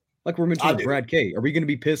run. Like we're mentioning with Brad K. Are we going to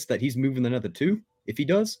be pissed that he's moving another 2? If he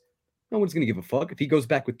does, no one's going to give a fuck. If he goes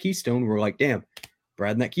back with Keystone, we're like, damn,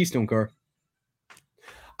 Brad in that Keystone car.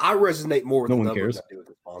 I resonate more with No the one number cares. than I do with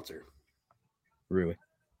the sponsor. Really?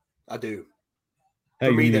 I do. Hey,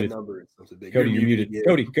 For you're me, muted. that number is something big. Cody, you're muted. Yeah.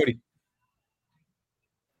 Cody.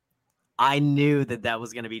 I knew that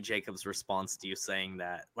was going to be Jacob's response to you saying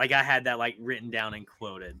that. Like I had that like written down and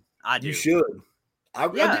quoted. I do. You should. I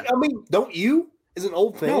mean, don't you? As an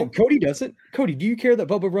old fan. No, Cody doesn't. Cody, do you care that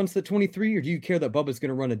Bubba runs the 23, or do you care that Bubba's going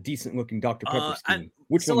to run a decent looking Dr. Pepper scheme?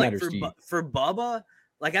 Which one matters to you? For Bubba,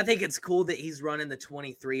 like I think it's cool that he's running the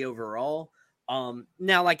 23 overall.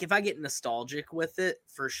 Now, like if I get nostalgic with it,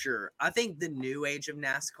 for sure. I think the new age of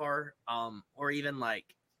NASCAR, or even like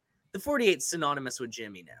the 48's synonymous with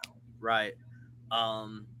Jimmy now, right?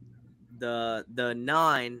 The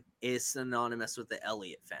 9 is synonymous with the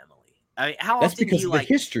Elliott family. I mean, how That's often because do you of the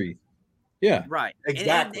history. Yeah, right,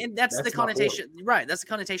 exactly. and that's the connotation, right? That's the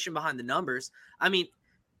connotation behind the numbers. I mean,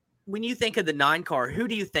 when you think of the 9 car, who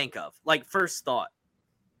do you think of? Like first thought,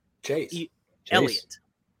 Chase. Elliott,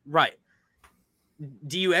 right?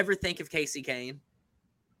 Do you ever think of Casey Kane?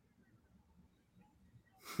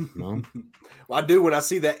 No. Well, I do when I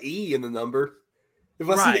see that E in the number. If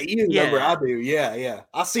I see the E in the number, I do. Yeah.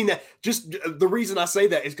 I seen that. Just the reason I say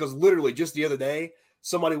that is because literally just the other day,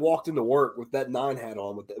 somebody walked into work with that 9 hat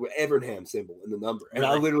on with Evernham symbol in the number. And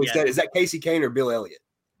I literally said, is that Casey Kane or Bill Elliott?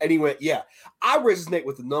 And he went, yeah. I resonate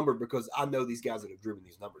with the number because I know these guys that have driven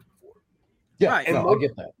these numbers before. Yeah, right. And I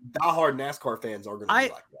get that. Diehard NASCAR fans are going to be like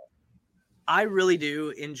that. I really do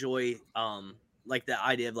enjoy like the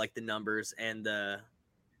idea of like the numbers and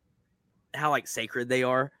how like sacred they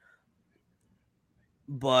are.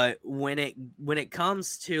 But when it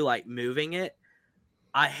comes to like moving it,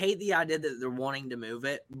 I hate the idea that they're wanting to move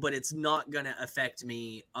it, but it's not going to affect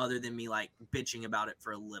me other than me like bitching about it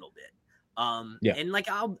for a little bit. And like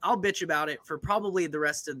I'll bitch about it for probably the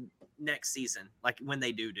rest of next season, like when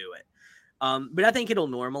they do it. But I think it'll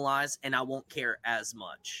normalize and I won't care as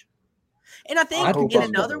much. And I think in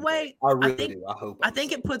another way, I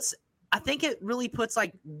think it really puts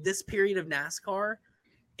like this period of NASCAR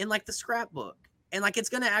in like the scrapbook. And like it's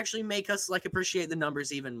going to actually make us like appreciate the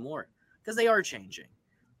numbers even more because they are changing.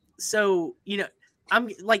 So, I'm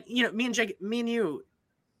like, me and Jake, me and you,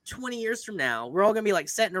 20 years from now, we're all going to be like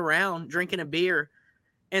sitting around drinking a beer.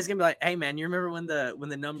 And it's going to be like, hey, man, you remember when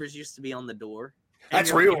the numbers used to be on the door? And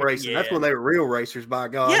that's real racing. Yeah. That's when they were real racers, by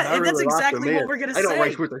God. Yeah, and that's exactly what we're going to say. They don't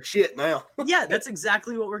race with their shit now. Yeah, that's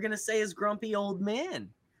exactly what we're going to say as grumpy old men.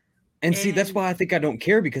 And see, that's why I think I don't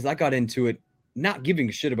care because I got into it not giving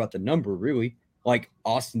a shit about the number, really. Like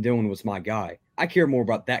Austin Dillon was my guy. I care more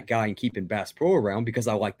about that guy and keeping Bass Pro around because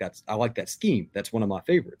I like that scheme. That's one of my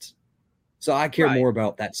favorites. So I care more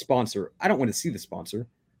about that sponsor. I don't want to see the sponsor,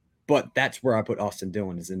 but that's where I put Austin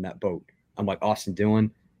Dillon is in that boat. I'm like Austin Dillon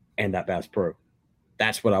and that Bass Pro.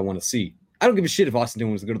 That's what I want to see. I don't give a shit if Austin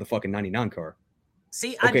Dillon was to go to the fucking 99 car.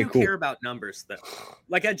 See, I do care about numbers, though.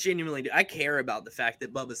 Like, I genuinely do. I care about the fact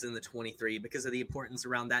that Bubba's in the 23 because of the importance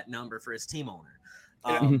around that number for his team owner.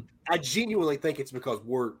 I genuinely think it's because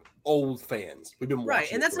we're old fans. We've been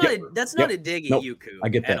watching, and that's not a dig at Yuku. I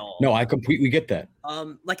get that. At all. No, I completely get that.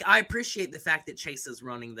 Like I appreciate the fact that Chase is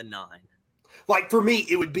running the 9. Like for me,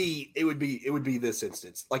 it would be this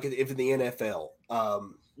instance. Like if in the NFL,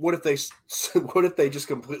 what if they just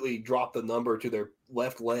completely drop the number to their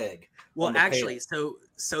left leg? Well, actually,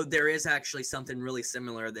 so there is actually something really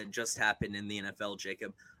similar that just happened in the NFL,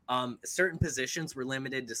 Jacob. Certain positions were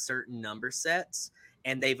limited to certain number sets.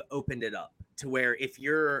 And they've opened it up to where if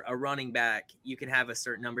you're a running back, you can have a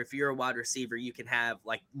certain number. If you're a wide receiver, you can have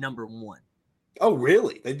like number 1. Oh,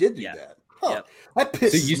 really? They did do that. Huh. Yep. That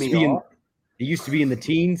pisses me off. It used to be in the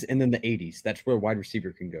teens and then the 80s. That's where a wide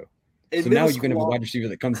receiver can go. So now you can have a wide receiver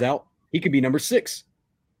that comes out. He could be number 6.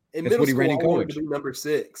 That's what he ran in college. To be number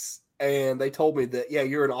 6. And they told me that,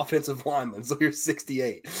 you're an offensive lineman, so you're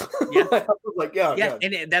 68. Yeah. I was like, yeah.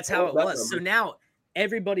 And that's how it was. Number. So now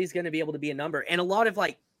everybody's going to be able to be a number. And a lot of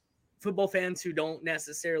like football fans who don't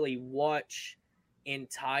necessarily watch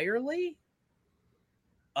entirely,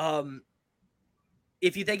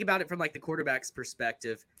 if you think about it from like the quarterback's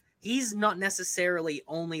perspective, he's not necessarily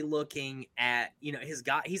only looking at, his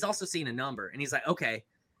guy. He's also seeing a number and he's like, okay,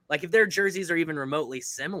 like if their jerseys are even remotely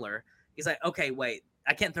similar, he's like, okay, wait,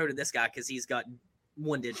 I can't throw to this guy because he's got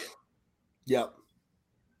 1 digit. Yep.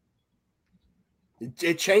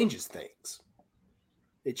 It changes things.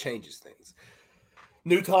 It changes things.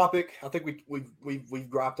 New topic. I think we've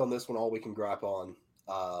griped on this one all we can gripe on.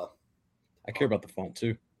 I care about the font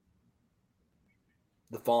too.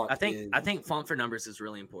 The font. I think font for numbers is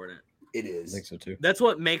really important. It I is. think so too. That's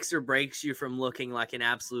what makes or breaks you from looking like an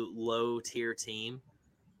absolute low tier team.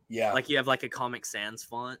 Yeah. Like you have like a Comic Sans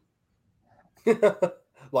font.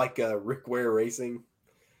 Like Rick Ware Racing.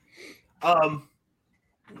 I'm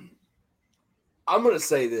gonna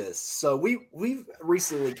say this. So we've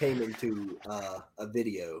recently came into a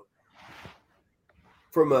video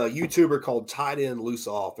from a YouTuber called Tight End Loose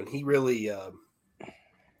Off, and he really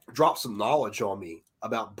dropped some knowledge on me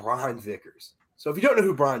about Brian Vickers. So if you don't know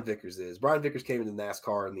who Brian Vickers is, Brian Vickers came into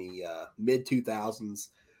NASCAR in the mid 2000s.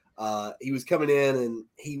 He was coming in and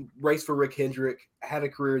he raced for Rick Hendrick, had a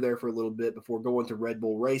career there for a little bit before going to Red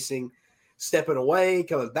Bull Racing, stepping away,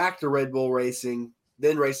 coming back to Red Bull Racing,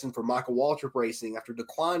 then racing for Michael Waltrip Racing after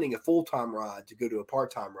declining a full-time ride to go to a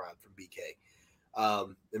part-time ride from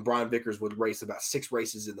BK. And Brian Vickers would race about 6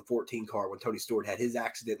 races in the 14 car when Tony Stewart had his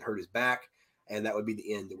accident and hurt his back, and that would be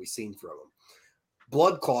the end that we've seen from him.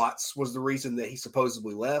 Blood clots was the reason that he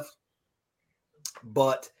supposedly left,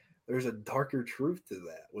 but there's a darker truth to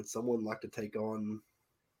that. Would someone like to take on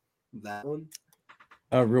that one?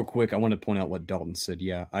 Real quick, I want to point out what Dalton said.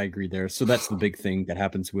 Yeah, I agree there. So that's the big thing that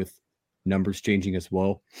happens with numbers changing as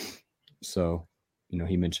well. So,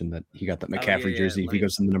 he mentioned that he got that McCaffrey jersey. If he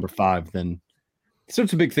goes to the number 5, then so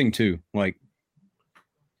it's a big thing too. Like,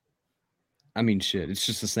 I mean, shit, it's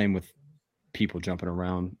just the same with people jumping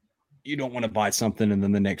around. You don't want to buy something, and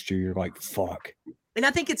then the next year you're like, fuck. And I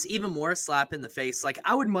think it's even more a slap in the face. Like,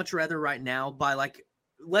 I would much rather right now buy, like,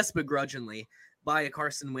 less begrudgingly, buy a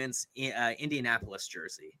Carson Wentz Indianapolis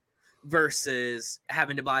jersey versus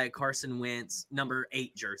having to buy a Carson Wentz number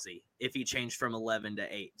 8 jersey if he changed from 11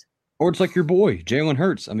 to 8. Or it's like your boy, Jalen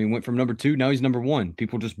Hurts. I mean, went from number 2, now he's number 1.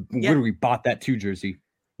 People just literally bought that 2 jersey.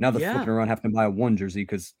 Now they're flipping around having to buy a 1 jersey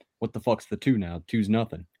because what the fuck's the 2 now? 2's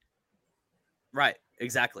nothing. Right.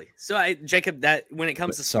 Exactly. So, Jacob, that when it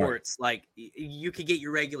comes to sports, like you could get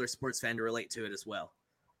your regular sports fan to relate to it as well.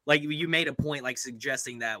 Like you made a point, like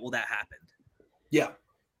suggesting that, that happened. Yeah,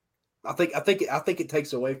 I think it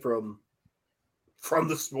takes away from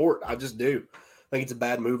the sport. I just do. I think it's a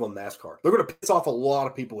bad move on NASCAR. They're going to piss off a lot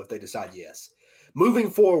of people if they decide yes. Moving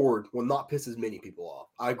forward will not piss as many people off.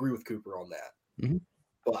 I agree with Cooper on that. Mm-hmm.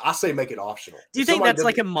 But I say make it optional. Do you think that's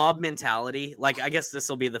like a mob mentality? Like, I guess this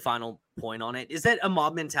will be the final point on it. Is that a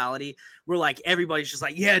mob mentality where like everybody's just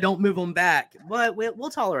like, yeah, don't move them back, but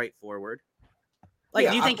we'll tolerate forward? Like,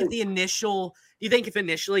 do you think if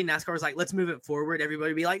initially NASCAR was like, let's move it forward,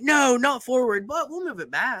 everybody would be like, no, not forward, but we'll move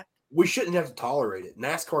it back? We shouldn't have to tolerate it.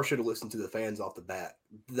 NASCAR should have listened to the fans off the bat.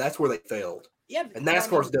 That's where they failed. Yeah, and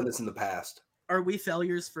NASCAR's done this in the past. Are we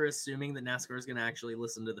failures for assuming that NASCAR is going to actually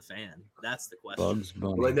listen to the fan? That's the question. Bugs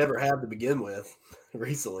Bunny. Well, they never have to begin with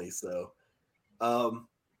recently. So,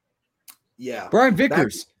 yeah. Brian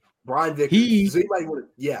Vickers. Brian Vickers. Does anybody want to?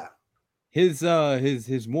 Yeah.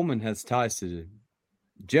 His woman has ties to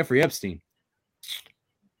Jeffrey Epstein.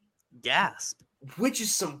 Gasp. Which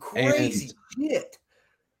is some crazy shit.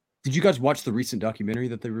 Did you guys watch the recent documentary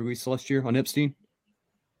that they released last year on Epstein?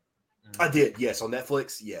 I did. Yes, on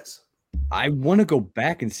Netflix. Yes. I want to go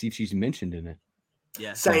back and see if she's mentioned in it.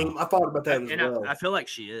 Yeah. Same. I thought about that as well. I feel like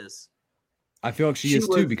she is. I feel like she is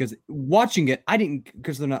too, because watching it,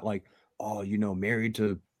 because they're not like, oh, married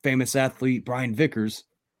to famous athlete Brian Vickers.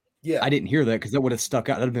 Yeah. I didn't hear that because that would have stuck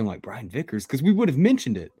out. That'd have been like Brian Vickers because we would have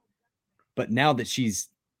mentioned it. But now that she's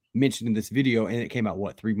mentioned in this video and it came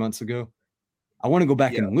out, 3 months ago? I want to go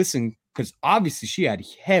back and listen because obviously she had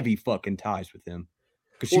heavy fucking ties with him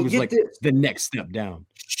because she was like the next step down.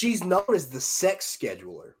 She's known as the sex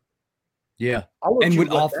scheduler. Yeah. And would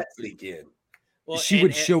offer that sneak in. Well, she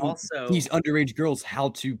would show these underage girls how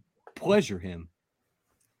to pleasure him.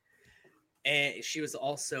 And she was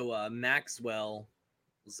also Maxwell's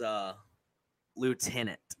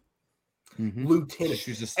lieutenant. Mm-hmm. Lieutenant. She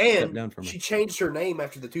was just stepped down from her. She changed her name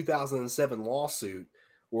after the 2007 lawsuit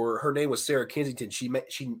where her name was Sarah Kensington. She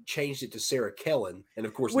changed it to Sarah Kellen. And,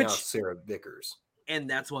 of course, now it's Sarah Vickers. And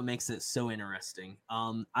that's what makes it so interesting.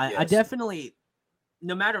 I definitely,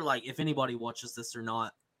 no matter like if anybody watches this or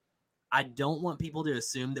not, I don't want people to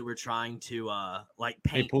assume that we're trying to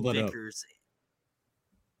paint Vickers.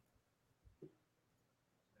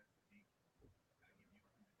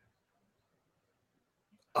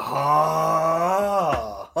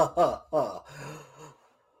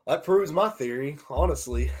 That proves my theory,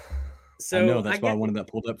 honestly. So I know that's why I wanted that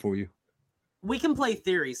pulled up for you. We can play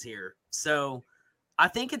theories here. So I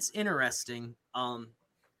think it's interesting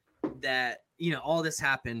that, all this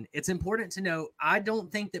happened, it's important to know I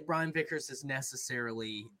don't think that Brian Vickers is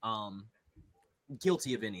necessarily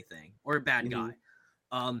guilty of anything or a bad guy.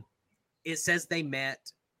 It says they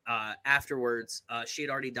met afterwards. She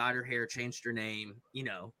had already dyed her hair, changed her name,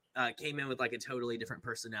 came in with like a totally different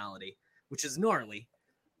personality, which is gnarly.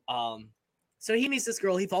 So he meets this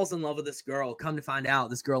girl. He falls in love with this girl. Come to find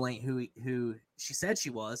out, this girl ain't who she said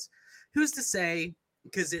she was. Who's to say?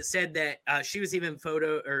 Because it said that she was even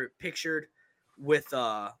pictured with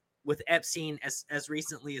Epstein as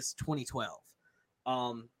recently as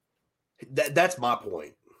 2012. That's my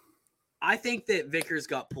point. I think that Vickers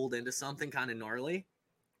got pulled into something kind of gnarly.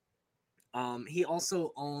 He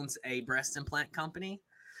also owns a breast implant company,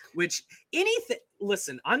 which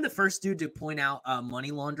listen, I'm the first dude to point out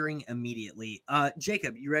money laundering immediately.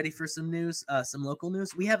 Jacob, you ready for some news? Some local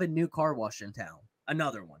news? We have a new car wash in town.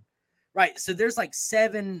 Another one. Right. So there's like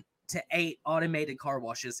 7 to 8 automated car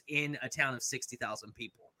washes in a town of 60,000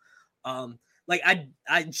 people. I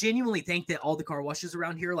genuinely think that all the car washes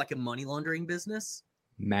around here are like a money laundering business.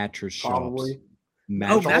 Mattress shops. Probably.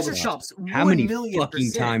 Mattress shops. How many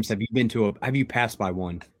fucking times have you passed by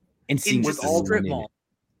one and seen just a strip mall?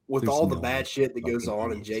 With all the bad shit that goes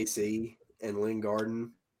on in JC and Lynn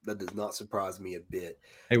Garden, that does not surprise me a bit.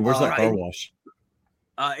 Hey, where's that car wash?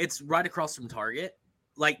 It's right across from Target,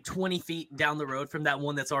 like 20 feet down the road from that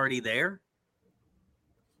one that's already there.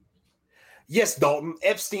 Yes, Dalton,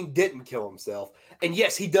 Epstein didn't kill himself. And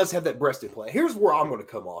yes, he does have that breast implant. Here's where I'm going to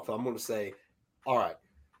come off. I'm going to say, all right.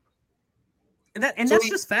 And that's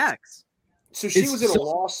just facts. So she was in a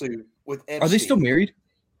lawsuit with Epstein. Are they still married?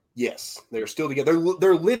 Yes, they're still together.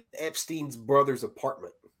 They're living in Epstein's brother's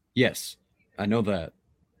apartment. Yes, I know that.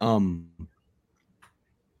 So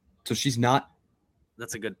she's not.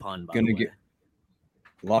 That's a good pun. By gonna the way. get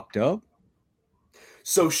locked up.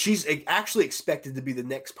 So she's actually expected to be the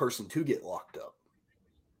next person to get locked up.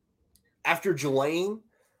 After Ghislaine,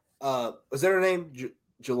 was that her name?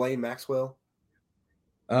 Ghislaine Maxwell?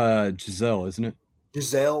 Giselle, isn't it?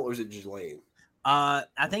 Giselle, or is it Ghislaine? I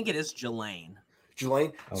think it is Ghislaine.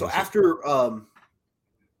 Ghislaine. Oh, so after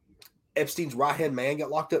Epstein's right-hand man got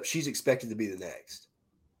locked up, she's expected to be the next.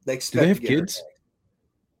 They expect. Do they have to get kids?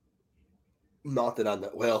 Not that I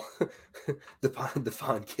know. Well,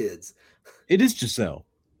 define kids. It is Giselle.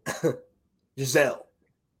 Giselle.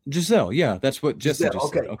 Giselle, yeah, that's what Jesse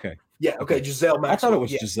just said. Okay. Yeah, okay. Giselle Maxwell. I thought it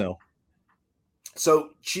was Giselle.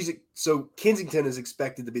 So Kensington is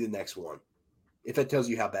expected to be the next one, if that tells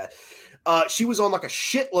you how bad. She was on like a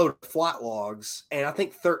shitload of flight logs, and I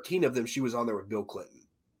think 13 of them she was on there with Bill Clinton.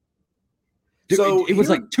 Dude, So it was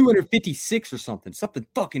like 256 or something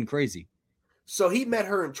fucking crazy. So he met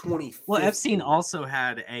her in 2015. Well, Epstein also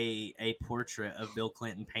had a portrait of Bill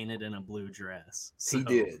Clinton painted in a blue dress. So. He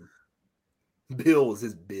did. Bill was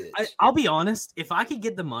his bitch. I'll be honest. If I could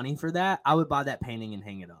get the money for that, I would buy that painting and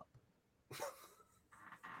hang it up.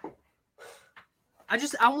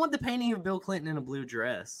 I want the painting of Bill Clinton in a blue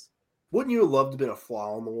dress. Wouldn't you have loved to have been a fly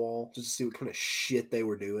on the wall just to see what kind of shit they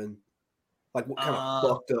were doing? Like what kind of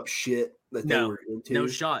fucked up shit that they were into? No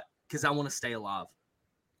shot, because I want to stay alive.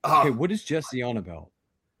 Okay, what is Jesse on about?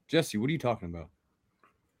 Jesse, what are you talking about?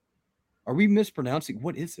 Are we mispronouncing?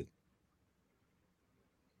 What is it?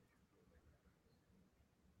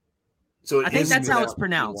 So I think that's how it's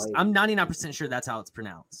pronounced. I'm 99% sure that's how it's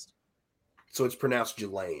pronounced. So it's pronounced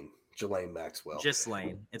Ghislaine Maxwell.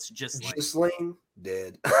 Ghislaine. It's Ghislaine. Ghislaine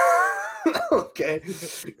dead. Okay,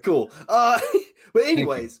 cool. But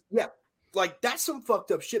anyways, yeah, like that's some fucked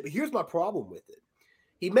up shit. But here's my problem with it.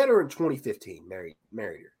 He met her in 2015, married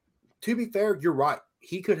her. To be fair, you're right.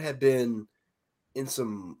 He could have been in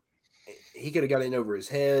some. He could have got in over his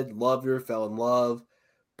head, loved her, fell in love.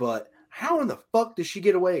 But how in the fuck does she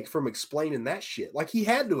get away from explaining that shit? Like he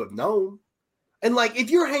had to have known. And like if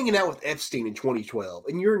you're hanging out with Epstein in 2012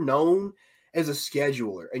 and you're known as a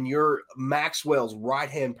scheduler and you're Maxwell's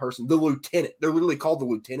right-hand person, the lieutenant, they're literally called the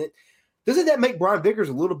lieutenant. Doesn't that make Brian Vickers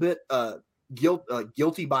a little bit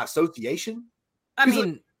guilty by association? I mean,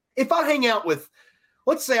 like, if I hang out with,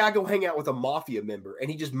 let's say I go hang out with a mafia member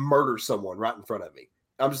and he just murders someone right in front of me.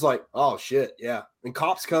 I'm just like, oh shit, yeah. And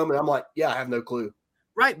cops come and I'm like, yeah, I have no clue.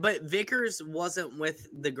 Right, but Vickers wasn't with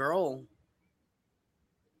the girl,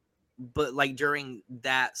 but like during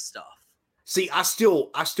that stuff. See, I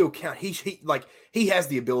still count. He has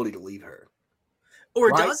the ability to leave her. Or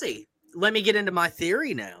right? does he? Let me get into my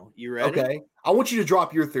theory now. You ready? Okay. I want you to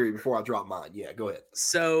drop your theory before I drop mine. Yeah, go ahead.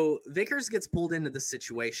 So Vickers gets pulled into the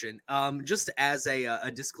situation. Just as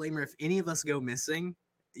a disclaimer, if any of us go missing,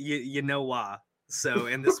 you know why. So,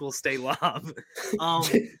 and this will stay live.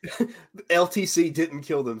 LTC didn't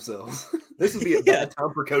kill themselves. This would be a bad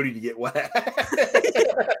time for Cody to get wet.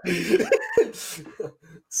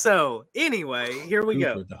 So anyway, here we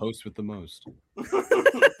go. The host with the most.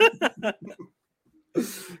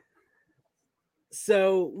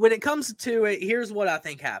 So when it comes to it, here's what I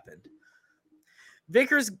think happened.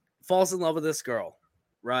 Vickers falls in love with this girl,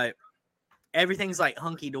 right? Everything's like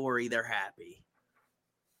hunky-dory. They're happy.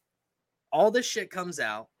 All this shit comes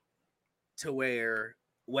out to where,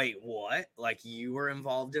 wait, what? Like, you were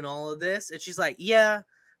involved in all of this? And she's like, yeah,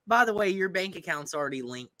 by the way, your bank account's already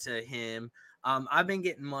linked to him. I've been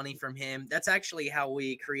getting money from him. That's actually how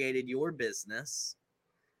we created your business,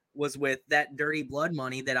 was with that dirty blood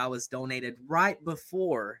money that I was donated right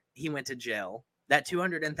before he went to jail. That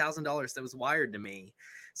 $200,000 that was wired to me.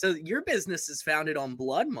 So your business is founded on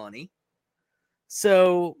blood money.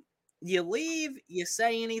 So you leave, you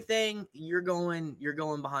say anything, you're going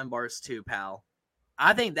behind bars too, pal.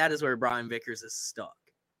 I think that is where Brian Vickers is stuck.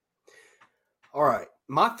 All right.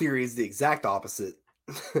 My theory is the exact opposite.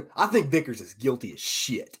 I think Vickers is guilty as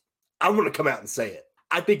shit. I'm going to come out and say it.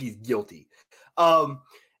 I think he's guilty.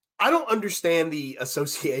 I don't understand the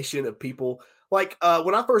association of people. Like,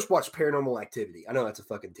 when I first watched Paranormal Activity, I know that's a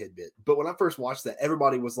fucking tidbit, but when I first watched that,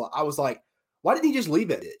 everybody was like, I was like, why didn't he just leave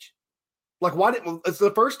that bitch? Like, why didn't, it's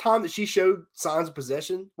the first time that she showed signs of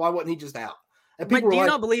possession. Why wasn't he just out? And But do you were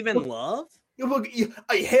not believe in love?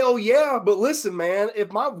 Hell yeah, but listen, man,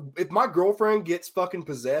 if my girlfriend gets fucking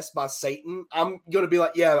possessed by Satan, I'm gonna be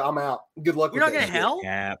like, yeah, I'm out. Good luck. You're not with gonna that help?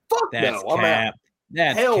 Cap. Fuck That's no, I'm cap. out.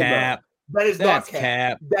 That's Hell cap. no. That is That's not cap.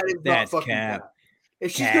 cap. That is That's not fucking cap. cap.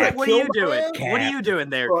 If she's Cap. gonna What are kill you my doing? man, What are you doing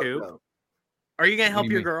there, fuck Coop? no. Are you gonna help do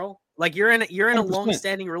you your mean? girl? Like you're in a 100%.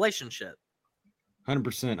 long-standing relationship.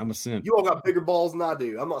 100%. I'm a simp. You all got bigger balls than I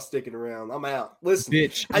do. I'm not sticking around. I'm out. Listen,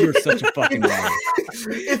 Bitch, you're such a fucking liar.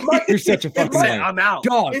 You're such a fucking liar. I'm out.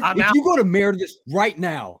 Dog, I'm if out. you go to Meredith right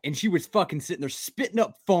now and she was fucking sitting there spitting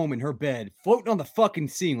up foam in her bed, floating on the fucking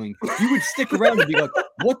ceiling, you would stick around and be like,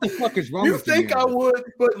 what the fuck is wrong You with you? think I Meredith? would,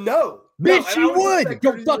 but no. Bitch, and I you would. expect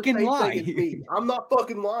Don't her to do the fucking same lie. thing as me. I'm not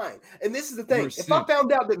fucking lying. And this is the You're thing. a If I simp.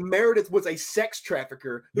 found out that Meredith was a sex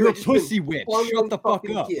trafficker, who You're a had just been pussy witch. plundering Shut the fuck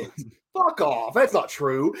fucking up. kids, fuck off. That's not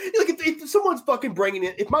true. Like if someone's fucking bringing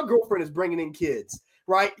in, if my girlfriend is bringing in kids,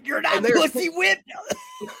 right? You're not And they're- pussy witch.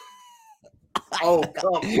 Oh,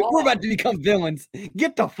 come on. We're about to become villains.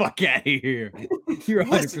 Get the fuck out of here. You're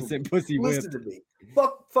 100% Listen, pussy whip. Listen to me.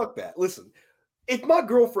 Fuck that. Listen. If my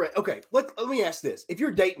girlfriend, okay, let me ask this. If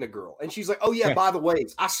you're dating a girl and she's like, oh yeah, Okay. by the way,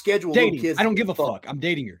 I schedule Dating. little kids. I to don't get give a fucked. fuck. I'm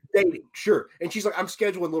dating her. Dating, sure. And she's like, I'm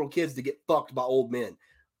scheduling little kids to get fucked by old men.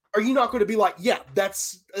 Are you not going to be like, yeah,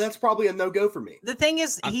 that's probably a no-go for me? The thing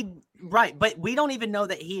is, right, but we don't even know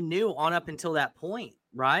that he knew on up until that point,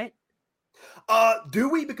 right? Do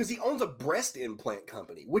we? Because he owns a breast implant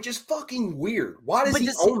company, which is fucking weird. Why does But he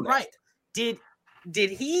does own that? right? Did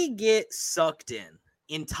he get sucked in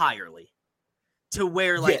entirely to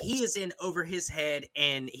where like Yes. he is in over his head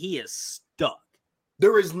and he is stuck?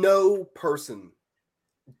 There is no person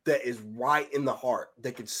that is right in the heart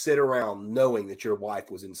that could sit around knowing that your wife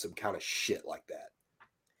was in some kind of shit like that.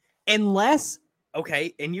 Unless,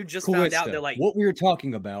 okay, and you just found out Calista, that like what we were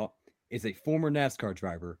talking about is a former NASCAR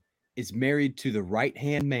driver is married to the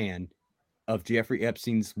right-hand man of Jeffrey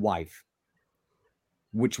Epstein's wife,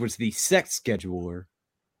 which was the sex scheduler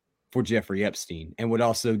for Jeffrey Epstein, and would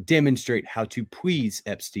also demonstrate how to please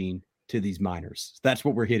Epstein to these minors. That's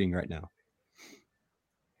what we're hitting right now.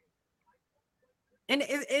 and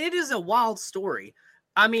it is a wild story.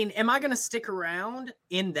 I mean, am I going to stick around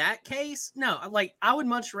in that case? No, like I would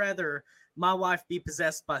much rather my wife be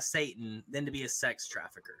possessed by Satan than to be a sex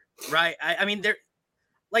trafficker, right? I mean,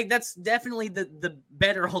 that's definitely the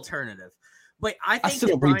better alternative. But I think still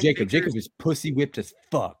that don't believe Brian Jacob. Vickers- Jacob is pussy whipped as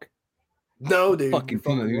fuck. No, dude. Fucking you're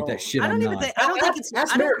familiar with wrong. that shit. I don't I'm even not. think. I don't think it's.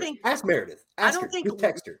 Ask I don't Meredith. think. Ask Meredith. I Ask don't her. think Just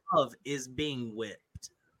text her. love is being whipped.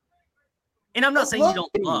 And I'm not saying you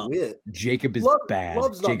don't being love. whipped. Jacob is Love- bad.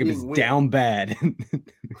 love's not Jacob is being whipped. down bad.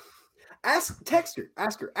 Text her.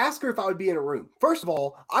 Ask her if I would be in a room. First of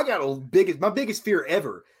all, I got my biggest fear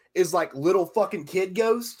ever is like little fucking kid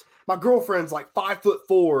ghost. My girlfriend's like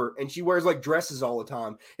 5'4" and she wears like dresses all the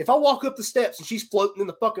time. If I walk up the steps and she's floating in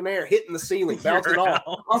the fucking air, hitting the ceiling, bouncing You're off,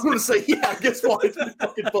 out. I'm gonna say, yeah, guess what? It's been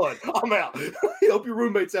fucking fun. I'm out. Hope your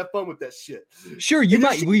roommates have fun with that shit. Sure, you And if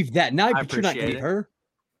might she- leave that night, I but you're not going to appreciate leave her.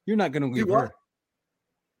 You're not going to leave Do what?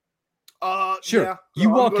 her. Sure. Yeah. You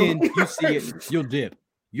No, I'm walk gonna in, leave you her. see it, you'll dip.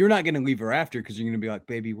 You're not going to leave her after because you're going to be like,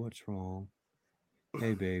 baby, what's wrong?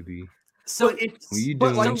 Hey, baby. So But it's- What are you but,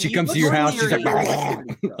 doing? like, she you- comes to what's your wrong house. with She's your like, illegal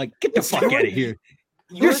activity stuff. like, get the It's fuck out of doing- here.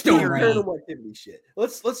 You're still right. paranormal activity shit.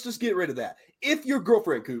 Let's just get rid of that. If your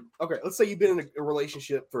girlfriend, Coop, okay, let's say you've been in a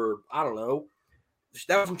relationship for, I don't know,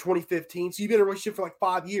 that was in 2015. So you've been in a relationship for like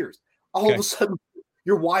 5 years. All of a sudden,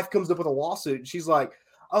 your wife comes up with a lawsuit and she's like,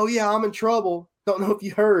 oh yeah, I'm in trouble. Don't know if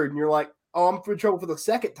you heard. And you're like, oh, I'm in trouble for the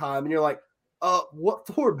second time. And you're like, what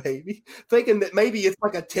for, baby? Thinking that maybe it's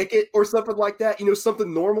like a ticket or something like that,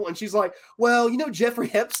 something normal. And she's like, well,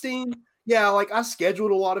 Jeffrey Epstein. Yeah, like I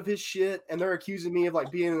scheduled a lot of his shit, and they're accusing me of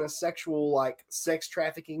like being in a sexual, like sex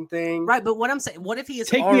trafficking thing. Right, but what I'm saying, what if he is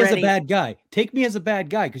Take me as a bad guy? Take me as a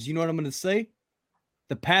bad guy, because you know what I'm going to say?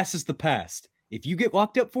 The past is the past. If you get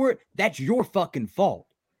locked up for it, that's your fucking fault.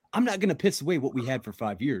 I'm not going to piss away what we had for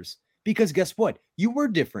 5 years, because guess what? You were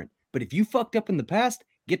different, but if you fucked up in the past,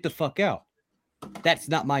 get the fuck out. That's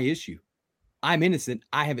not my issue. I'm innocent.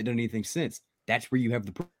 I haven't done anything since. That's where you have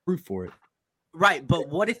the proof for it. Right, but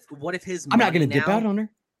what if his I'm not going to dip out on her.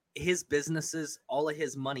 His businesses, all of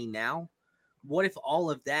his money now, what if all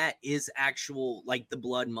of that is actual, like the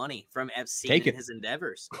blood money from Epstein and his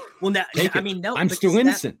endeavors? Well, now, I mean, no, I'm still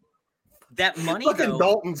innocent. That money, look though. At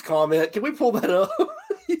Dalton's comment. Can we pull that up?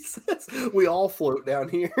 He says we all float down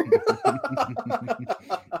here.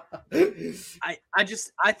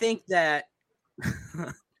 I think that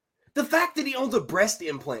the fact that he owns a breast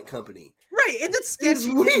implant company. Right, and that's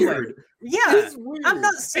weird. Yeah, it's weird. I'm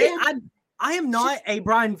not saying I am not a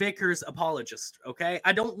Brian Vickers apologist. Okay,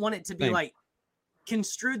 I don't want it to be like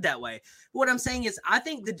construed that way. What I'm saying is, I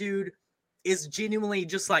think the dude is genuinely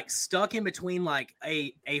just like stuck in between like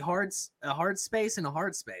a hard space and a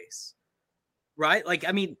hard space, right? Like,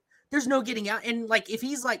 I mean, there's no getting out. And like, if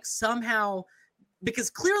he's like somehow, because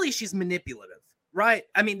clearly she's manipulative, right?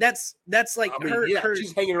 I mean, that's like her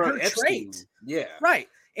she's hanging around Epstein. Trait. Yeah, right.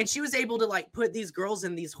 And she was able to like put these girls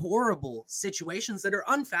in these horrible situations that are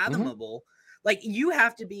unfathomable. Mm-hmm. Like, you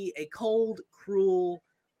have to be a cold, cruel,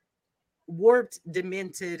 warped,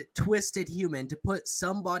 demented, twisted human to put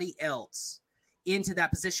somebody else into that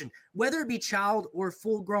position, whether it be child or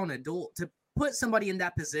full-grown adult, to put somebody in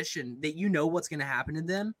that position that you know what's going to happen to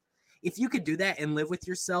them. If you could do that and live with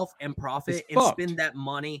yourself and profit and spend that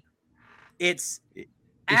money, it's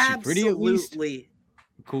absolutely...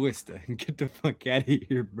 Callista, get the fuck out of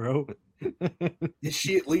here, bro. Is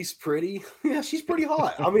she at least pretty? Yeah, she's pretty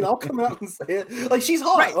hot. I mean, I'll come out and say it. Like, she's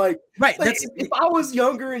hot. Right. Like if I was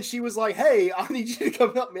younger and she was like, "Hey, I need you to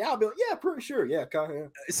come help me out," I'd be like, "Yeah, pretty sure. Yeah, come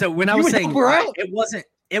here." So when I was saying it wasn't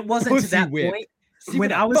Pussy to that whip. Point. See,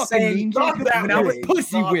 when I was saying right,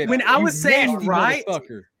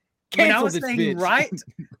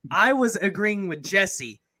 I was agreeing with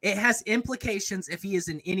Jesse. It has implications if he is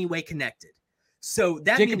in any way connected. So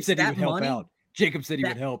that Jacob means said that he would money. Help out. Jacob said he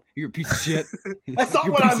would help. You're a piece of shit. That's not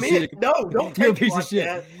what I meant. No, don't. You're a piece of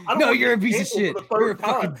shit. No, you're a piece of shit. You're a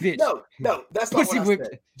fucking bitch. No, that's not what I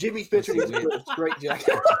said. Jimmy Spencer was a straight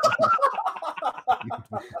jacket.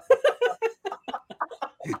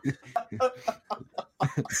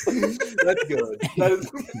 That's good. That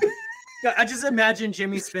is. I just imagine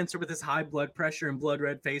Jimmy Spencer with his high blood pressure and blood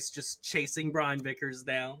red face just chasing Brian Vickers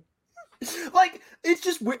down. Like, it's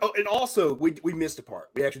just weird. Oh, and also, we missed a part.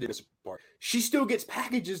 We actually did miss a part. She still gets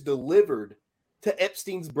packages delivered to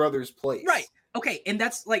Epstein's brother's place. Right. Okay. And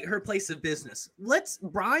that's like her place of business.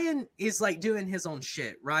 Brian is like doing his own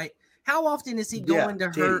shit, right? How often is he going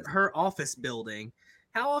to her office building?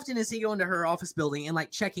 How often is he going to her office building and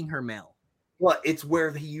like checking her mail? Well, it's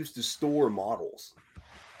where he used to store models.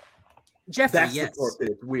 Jeffrey, that's the part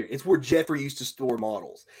that it's weird. It's where Jeffrey used to store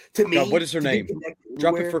models. To me, what is her name?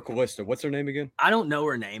 Drop it for Callista. What's her name again? I don't know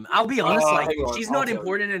her name. I'll be honest, she's not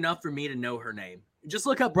important enough for me to know her name. Just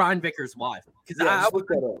look up Brian Vickers' wife, because I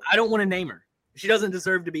don't want to name her. She doesn't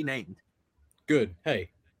deserve to be named. Good. Hey,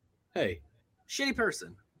 shitty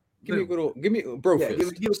person. Give me a bro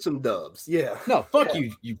fist. Give us some dubs. Yeah. No, fuck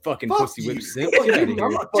you, you fucking pussy whip simp. Get out of here.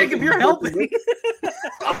 Jacob, you're helping.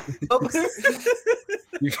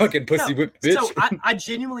 You fucking pussy whip bitch. So I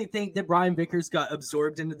genuinely think that Brian Vickers got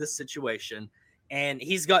absorbed into this situation, and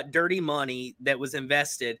he's got dirty money that was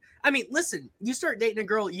invested. I mean, listen, you start dating a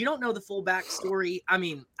girl, you don't know the full backstory. I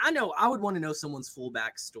mean, I know I would want to know someone's full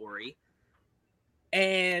backstory.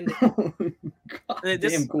 And would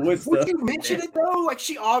you mention it though? Like,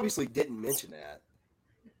 she obviously didn't mention that.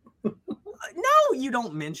 No, you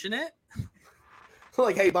don't mention it.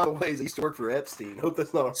 Like, hey, by the way, I used to work for Epstein. Hope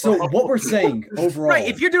that's not a so problem. What we're saying overall, right?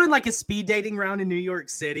 If you're doing like a speed dating round in New York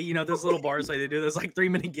City, you know those little bars like they do those like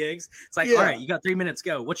 3-minute gigs. It's like, all right, you got 3 minutes,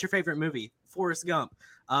 go. What's your favorite movie? Forrest Gump.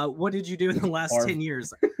 What did you do in the last 10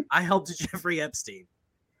 years? I helped Jeffrey Epstein.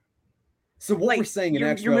 So what we're saying in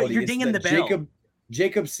actuality you're is dinging that the bell.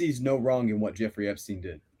 Jacob sees no wrong in what Jeffrey Epstein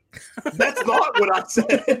did. That's not what I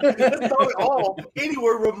said. That's not at all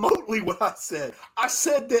anywhere remotely what I said. I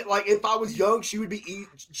said that like if I was young, she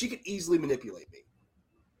could easily manipulate me.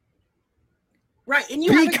 Right, and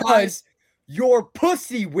you because you're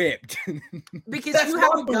pussy whipped. Because That's you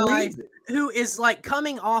have a not the guy reason. who is like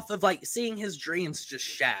coming off of like seeing his dreams just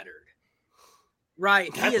shattered.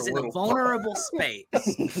 Right, he That's is a in a little vulnerable space.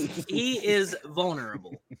 He is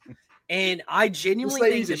vulnerable, and I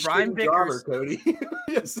genuinely think that Brian Vickers, Cody.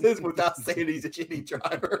 This is without saying he's a shitty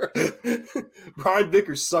driver. Brian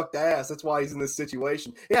Vickers sucked ass. That's why he's in this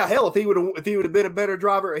situation. Yeah, hell, if he would have been a better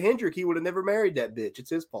driver at Hendrick, he would have never married that bitch. It's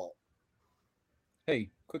his fault.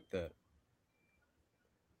 Hey, click that.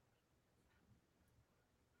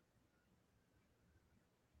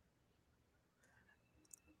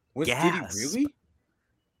 Did he really?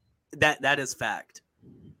 That is fact.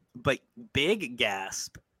 But big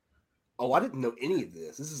gasp. Oh, I didn't know any of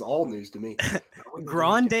this. This is all news to me.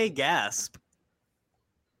 Grande gasp.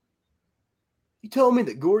 You telling me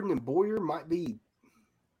that Gordon and Boyer might be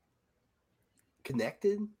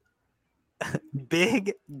connected?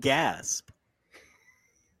 Big gasp.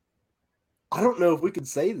 I don't know if we can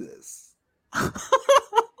say this. I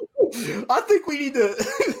think we need to,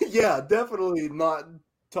 definitely not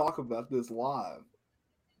talk about this live.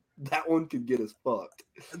 That one could get us fucked.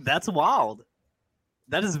 That's wild.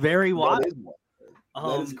 That is very wild.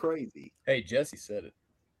 That is crazy. Hey, Jesse said it.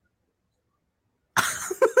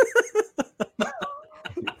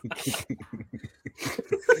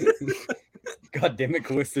 God damn it,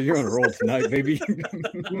 Callista, you're on a roll tonight, baby.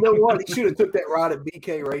 You know what? He should have took that ride at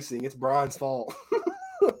BK Racing. It's Brian's fault.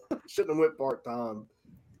 Shouldn't have went part-time.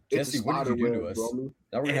 Jesse, what did you do to us? Bro.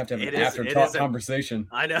 Now we're going to have an after-talk conversation.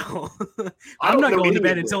 I know. I'm not going to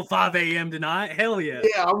bed until 5 a.m. tonight. Hell yeah.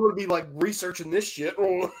 Yeah, I'm going to be like researching this shit.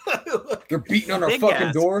 They're beating on our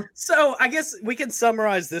fucking door. So I guess we can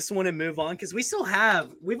summarize this one and move on because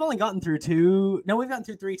we've only gotten through we've gotten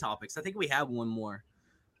through 3 topics. I think we have one more.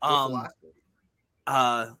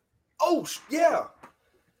 Yeah.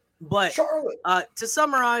 But Charlotte. To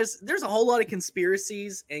summarize, there's a whole lot of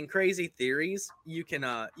conspiracies and crazy theories you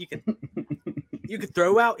can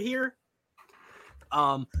throw out here.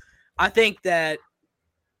 I think that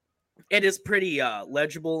it is pretty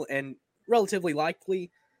legible and relatively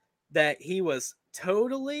likely that he was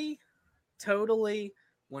totally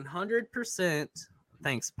 100%.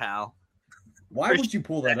 Thanks, pal. Why would you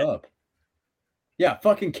pull that up? Yeah,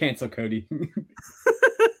 fucking cancel Cody.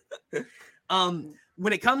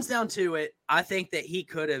 When it comes down to it, I think that he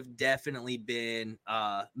could have definitely been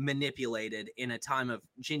manipulated in a time of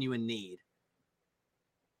genuine need.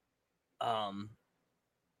 I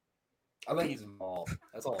think he's involved.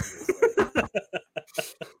 That's all I'm going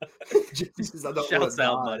to say. Shouts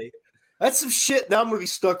out, buddy. That's some shit. Now I'm going to be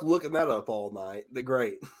stuck looking that up all night. They're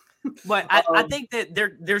great. But I think that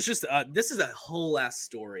there's just this is a whole ass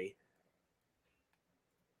story.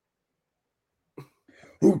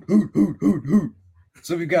 Hoot, hoot, hoot, hoot, hoot.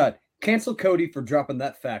 So we've got cancel Cody for dropping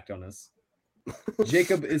that fact on us.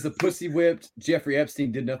 Jacob is a pussy whipped, Jeffrey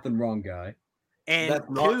Epstein did nothing wrong guy. And that's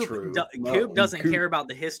not true. Coop doesn't care about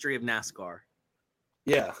the history of NASCAR.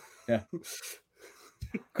 Yeah.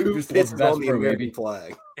 Coop just wants best the for American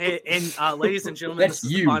flag. And ladies and gentlemen, That's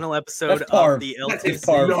this is you. the final episode That's of the That's LTC.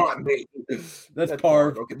 Parv. Not me. That's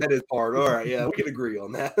Parv. Okay, that is Parv. All right, yeah, we can agree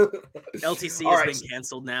on that. LTC has been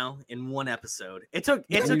canceled now in one episode. It took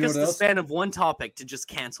us the span of one topic to just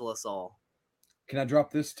cancel us all. Can I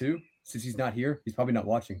drop this too? Since he's not here, he's probably not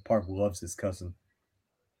watching. Parv loves his cousin.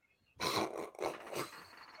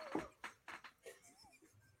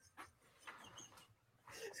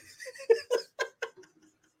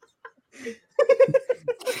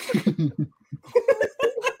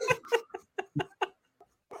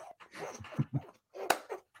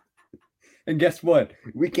 And guess what?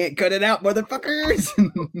 We can't cut it out, motherfuckers.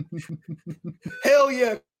 Hell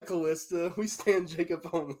yeah, Callista. We stand Jacob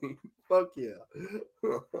only. Fuck yeah.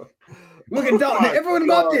 Look at Dalton. Everyone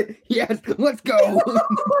loved it. Yes, let's go.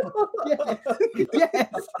 Yes. Yes.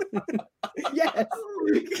 Yes.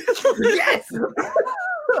 Yes.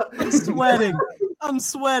 I'm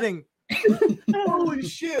sweating. Holy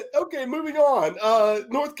shit. Okay, moving on.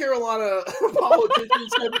 North Carolina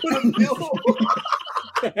politicians have put a bill.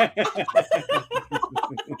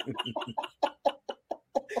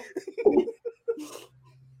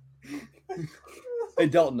 Hey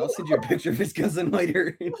Dalton, I'll send you a picture of his cousin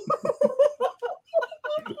later. Can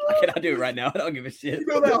I do it right now? I don't give a shit. You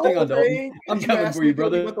know that Hang on, Dalton. thing? I'm coming for you,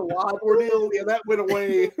 brother. With the live ordeal, yeah, that went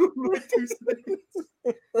away. 2 seconds.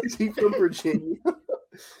 Is he from Virginia?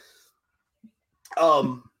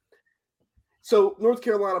 So North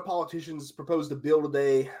Carolina politicians proposed a bill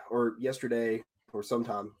today or yesterday or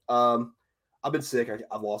sometime. I've been sick.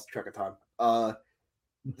 I've lost track of time.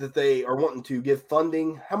 That they are wanting to give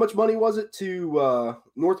funding. How much money was it to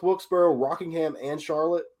North Wilkesboro, Rockingham, and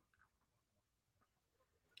Charlotte?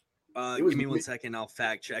 Give me 1 second. I'll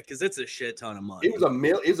fact check because it's a shit ton of money. It was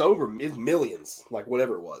it's millions, like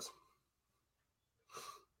whatever it was.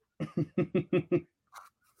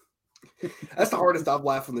 That's the hardest I've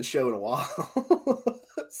laughed on the show in a while.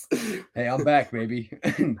 Hey, I'm back, baby.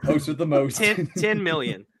 Host with the most. 10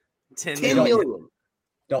 million. 10 million.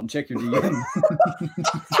 Dalton, check your DM.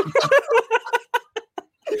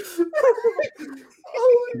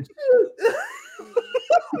 Holy shit.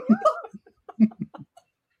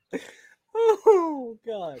 Oh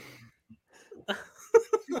God.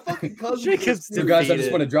 So guys, I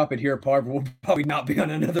just want to drop it here. Parv will probably not be on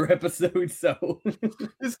another episode, so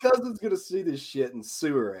his cousin's gonna see this shit and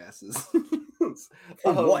sue her asses.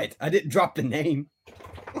 For what? I didn't drop the name.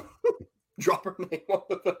 Drop her name on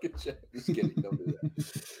the fucking show. Just kidding. Don't do that.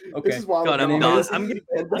 Okay. This is why God, I'm done.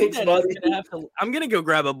 I'm gonna go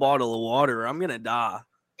grab a bottle of water. I'm gonna die.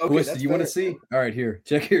 Okay, Callista, you want to see? All right, here.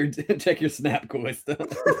 Check your snap, Callista.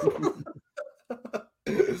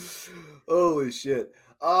 Holy shit.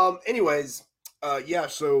 Anyways, yeah,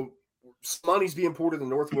 so money's being poured in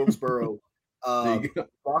North Wilkesboro,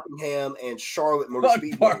 Rockingham, and Charlotte Motor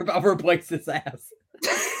Speedway. I'll replace this ass.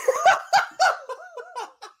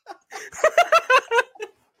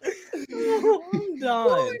 I'm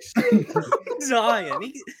dying. I'm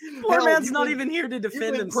dying. Poor man's not even here to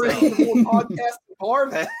defend himself. Podcast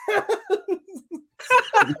Parv.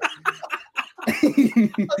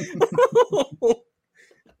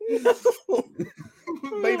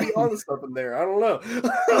 Maybe on something there. I don't know.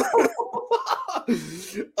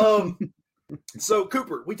 So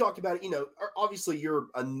Cooper, we talked about it. You know, obviously you're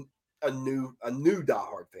a new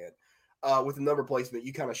diehard fan. With the number placement,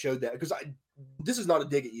 you kind of showed that because this is not a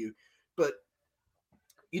dig at you, but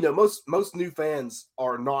you know, most new fans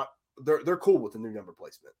are not. They're cool with the new number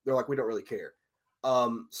placement. They're like, we don't really care.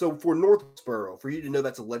 So for Northborough, for you to know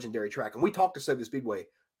that's a legendary track, and we talked to Soviet Speedway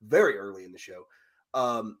very early in the show.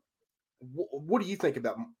 What do you think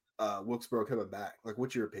about Wilkesboro coming back? Like,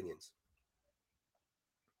 what's your opinions?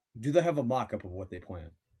 Do they have a mock-up of what they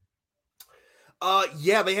plan?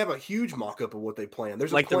 Yeah, they have a huge mock-up of what they plan.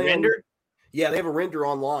 There's like a plan. The render? Yeah, they have a render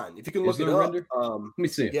online. If you can look it up. Let me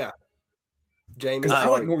see it. Yeah. Jamie. I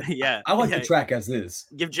like the track as is.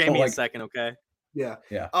 Give Jamie a second, okay? Yeah.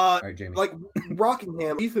 Yeah. All right, Jamie. Like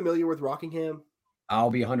Rockingham. Are you familiar with Rockingham?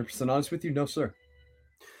 I'll be 100% honest with you. No, sir.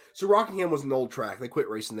 So Rockingham was an old track. They quit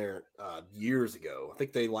racing there years ago. I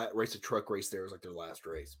think they raced a truck race there. It was like their last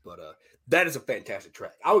race. But that is a fantastic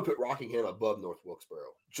track. I would put Rockingham above North Wilkesboro,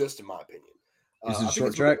 just in my opinion. Is it a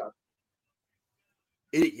short track?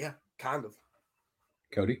 Yeah, kind of.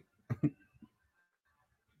 Cody?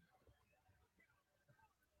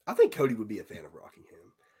 I think Cody would be a fan of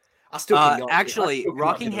Rockingham. I still actually,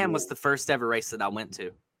 Rockingham was the first ever race that I went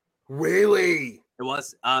to. Really? It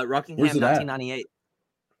was Rockingham, 1998.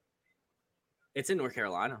 It's in North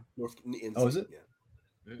Carolina. Is it? Yeah.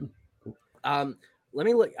 Cool. Let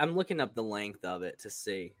me look. I'm looking up the length of it to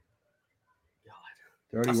see. God,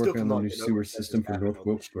 they're already working on the new sewer system for North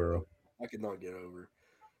Wilkesboro. I could not get over.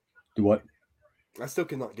 Do what? I still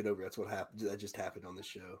cannot get over. That's what happened. That just happened on this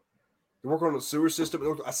show. They're working on the sewer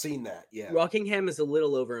system. I seen that. Yeah. Rockingham is a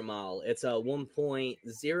little over a mile. It's a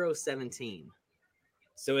 1.017.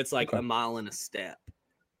 So it's like a mile and a step.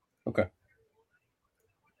 Okay.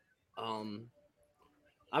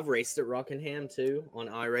 I've raced at Rockingham too on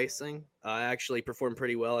iRacing. I actually performed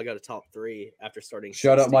pretty well. I got a top 3 after starting.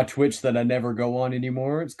 Shout out my Twitch that I never go on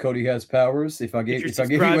anymore. It's Cody Has Powers. If I give you a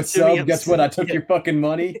sub, guess what? I took your fucking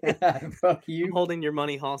money. Fuck you. I'm holding your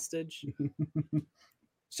money hostage.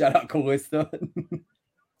 Shout out Callista.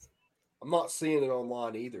 I'm not seeing it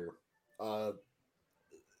online either.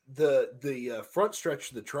 The front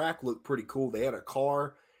stretch of the track looked pretty cool. They had a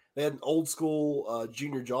car. They had an old school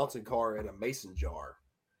Junior Johnson car and a mason jar.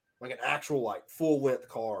 Like an actual, like, full-length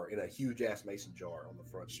car in a huge-ass mason jar on the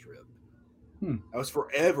front strip. That was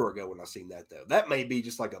forever ago when I seen that, though. That may be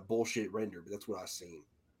just like a bullshit render, but that's what I seen.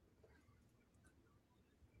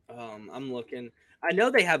 I'm looking. I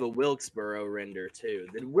know they have a Wilkesboro render, too.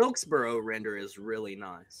 The Wilkesboro render is really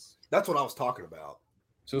nice. That's what I was talking about.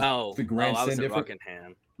 So the grandstand I was at different?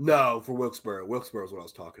 Rockingham. No, for Wilkesboro. Wilkesboro is what I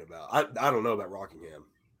was talking about. I don't know about Rockingham.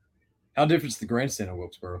 How different is the grandstand of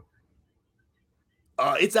Wilkesboro?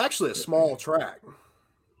 It's actually a small track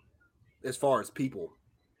as far as people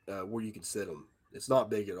where you can sit them. It's not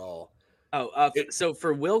big at all. So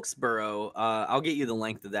for Wilkesboro, I'll get you the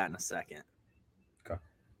length of that in a second.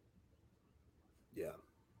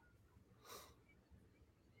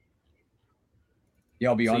 Yeah,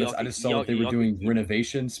 I'll be So honest. y'all I can- just saw y'all- that they were y'all can doing keep it.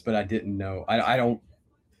 renovations, but I didn't know. I don't know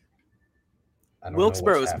what's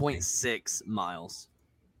Wilkesboro is happening. 0.6 miles.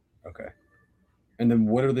 Okay. And then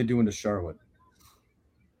what are they doing to Charlotte?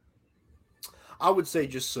 I would say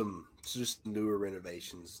just newer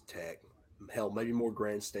renovations, tech. Hell, maybe more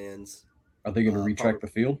grandstands. Are they going to retrack the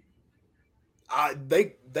field?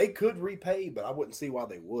 They could repay, but I wouldn't see why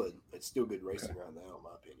they would. It's still good racing right now, in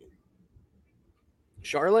my opinion.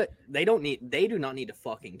 Charlotte, they do not need to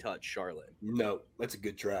fucking touch Charlotte. No, that's a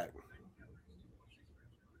good track.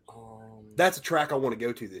 That's a track I want to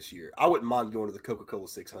go to this year. I wouldn't mind going to the Coca-Cola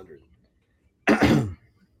 600.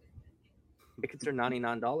 Tickets are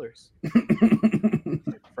 $99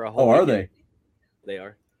 for a Oh, whole are weekend. they? They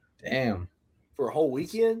are. Damn. For a whole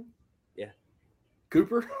weekend? Yeah.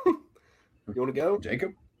 Cooper, you want to go?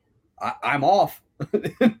 Jacob? I'm off.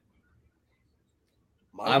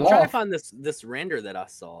 I'm trying to find this render that I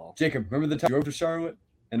saw. Jacob, remember the time you drove to Charlotte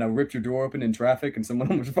and I ripped your door open in traffic and someone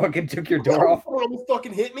almost fucking took your door off? Someone almost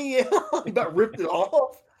fucking hit me. Yeah, he about ripped it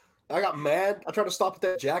off. I got mad. I tried to stop at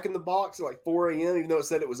that Jack in the Box at like 4 a.m. Even though it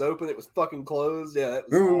said it was open, it was fucking closed. Yeah.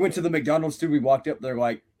 Remember we went to the McDonald's too? We walked up there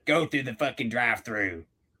like, go through the fucking drive-through.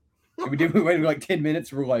 And we waited like 10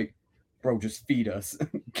 minutes. We're like, bro, just feed us.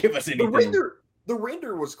 Give us anything. The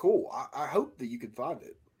render was cool. I hope that you could find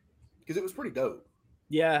it because it was pretty dope.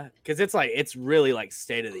 Yeah, because it's really like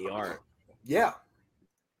state of the art. Yeah.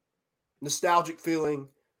 Nostalgic feeling,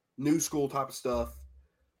 new school type of stuff.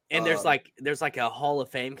 And there's like a Hall of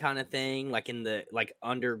Fame kind of thing, like in the like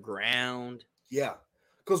underground. Yeah.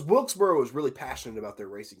 Because Wilkesboro is really passionate about their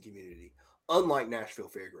racing community, unlike Nashville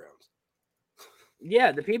Fairgrounds.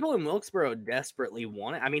 Yeah, the people in Wilkesboro desperately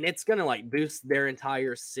want it. I mean, it's gonna like boost their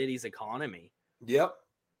entire city's economy. Yep.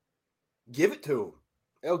 Give it to them.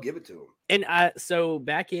 They'll give it to them. And so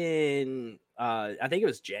back in I think it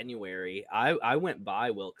was January, I went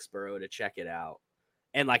by Wilkesboro to check it out.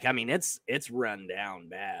 And like, I mean, it's run down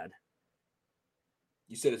bad.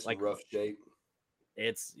 You said it's like in rough shape.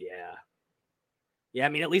 It's yeah. I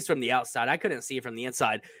mean, at least from the outside, I couldn't see it from the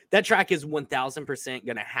inside. That track is 1000%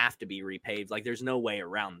 gonna have to be repaved. Like, there's no way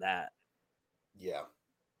around that. Yeah.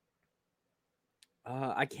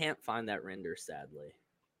 I can't find that render, sadly.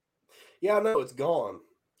 Yeah, I know it's gone.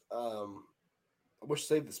 I wish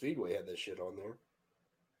Save the Speedway had that shit on there.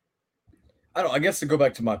 I guess to go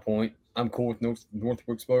back to my point, I'm cool with North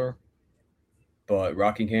Wilkesboro, but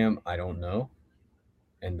Rockingham, I don't know.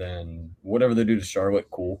 And then whatever they do to Charlotte,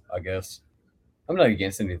 cool, I guess. I'm not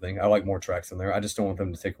against anything. I like more tracks in there. I just don't want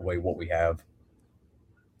them to take away what we have.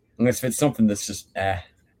 Unless if it's something that's just I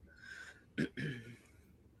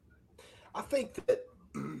think that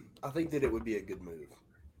it would be a good move.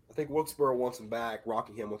 I think Wilkesboro wants them back.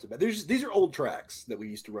 Rockingham wants them back. These are old tracks that we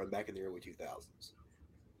used to run back in the early 2000s.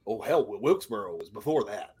 Oh, hell, Wilkesboro was before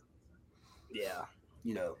that. Yeah.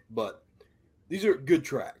 But these are good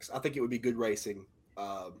tracks. I think it would be good racing.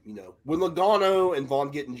 When Logano and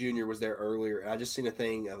Von Gittin Jr. was there earlier, and I just seen a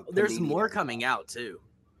thing of there's more coming out too.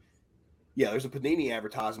 Yeah, there's a Panini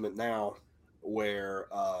advertisement now where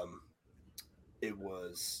it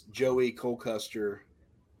was Joey, Cole Custer,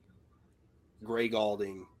 Gray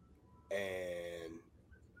Galding, and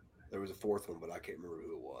there was a fourth one, but I can't remember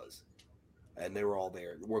who it was. And they were all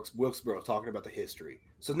there. Wilkesboro talking about the history.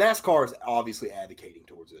 So NASCAR is obviously advocating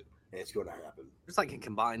towards it, and it's going to happen. There's like a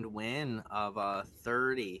combined win of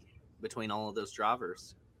 30 between all of those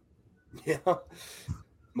drivers. Yeah.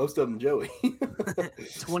 Most of them Joey.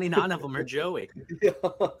 29 of them are Joey. Yeah.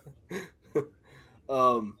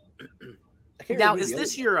 Now, is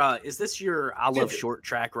this your I love short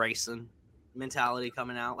track racing mentality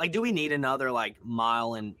coming out? Like, do we need another like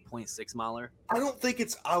mile and 0.6 miler? I don't think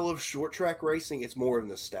it's I love short track racing. It's more of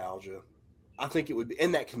nostalgia. I think it would be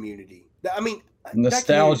in that community. I mean,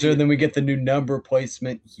 nostalgia. Then we get the new number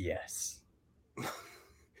placement. Yes.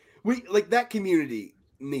 That community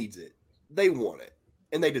needs it. They want it,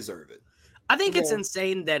 and they deserve it. I think it's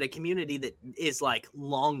insane that a community that is like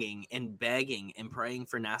longing and begging and praying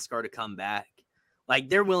for NASCAR to come back, like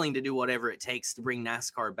they're willing to do whatever it takes to bring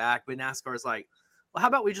NASCAR back. But NASCAR's like, well, how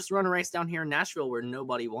about we just run a race down here in Nashville where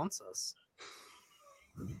nobody wants us?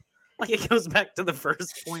 Like, it goes back to the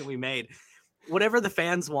first point we made. Whatever the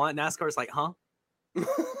fans want, NASCAR's like, huh?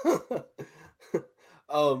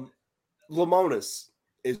 Lamonis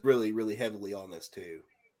is really, really heavily on this too.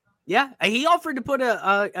 Yeah, he offered to put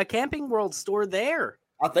a Camping World store there.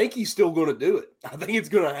 I think he's still going to do it. I think it's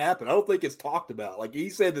going to happen. I don't think it's talked about. Like, he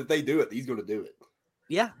said that they do it, he's going to do it.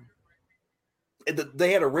 Yeah. And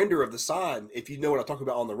they had a render of the sign. If you know what I'm talking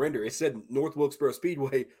about on the render, it said North Wilkesboro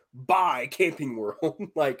Speedway by Camping World.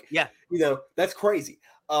 Like, yeah, that's crazy.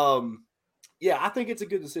 Yeah, I think it's a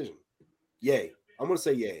good decision. Yay. I'm going to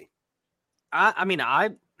say yay. I mean,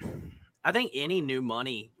 I think any new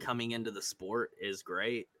money coming into the sport is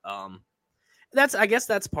great. I guess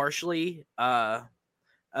that's partially a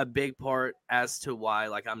big part as to why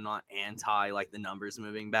like I'm not anti like the numbers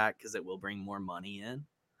moving back, because it will bring more money in.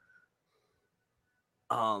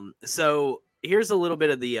 So here's a little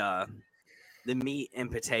bit of the meat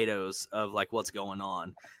and potatoes of like what's going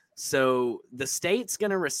on. So the state's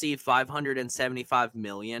going to receive $575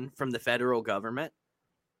 million from the federal government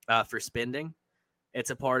for spending. It's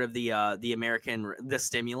a part of the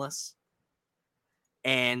stimulus.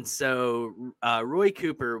 And so Roy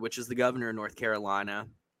Cooper, which is the governor of North Carolina,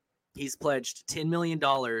 he's pledged $10 million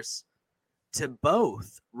to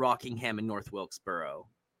both Rockingham and North Wilkesboro.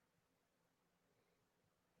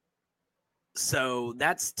 So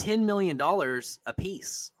that's $10 million a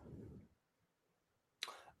piece.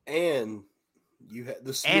 And you had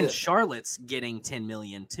the Smiths. And Charlotte's getting $10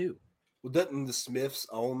 million too. Well, doesn't the Smiths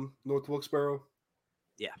own North Wilkesboro?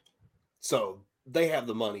 Yeah. So they have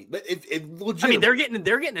the money. But I mean, they're getting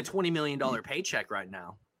a $20 million paycheck right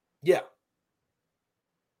now. Yeah.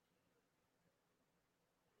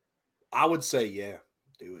 I would say, yeah,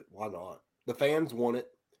 do it. Why not? The fans want it.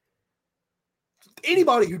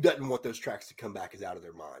 Anybody who doesn't want those tracks to come back is out of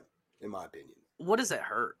their mind, in my opinion. What does it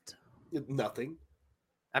hurt? Nothing.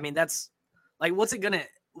 I mean, that's like,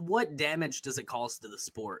 what damage does it cause to the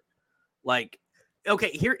sport? Like,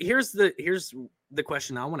 okay, here's the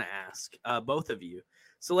question I want to ask both of you.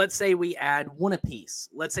 So let's say we add one apiece.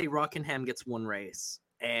 Let's say Rockingham gets one race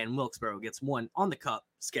and Wilkesboro gets one on the Cup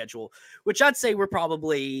schedule, which I'd say we're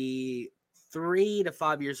probably 3 to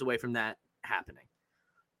 5 years away from that happening.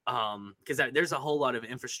 Because there's a whole lot of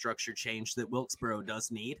infrastructure change that Wilkesboro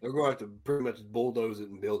does need. They're going to have to pretty much bulldoze it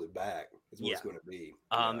and build it back. Is what it's going to be.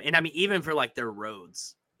 And I mean, even for like their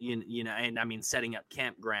roads, you know, and I mean, setting up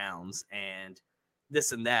campgrounds and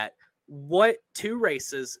this and that. What 2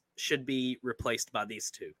 races should be replaced by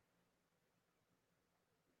these 2?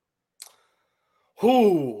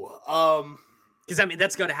 Because I mean,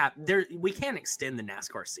 that's going to happen. We can't extend the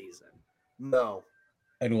NASCAR season. No.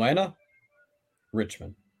 Atlanta,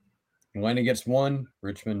 Richmond. Atlanta gets 1,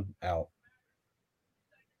 Richmond out.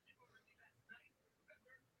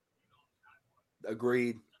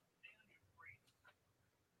 Agreed.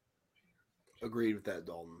 Agreed with that,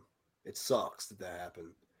 Dalton. It sucks that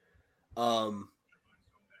happened.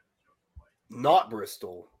 Not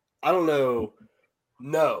Bristol. I don't know.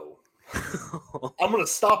 No. I'm going to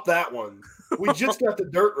stop that one. We just got the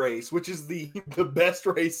dirt race, which is the best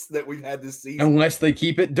race that we've had this season. Unless they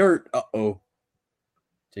keep it dirt. Uh-oh.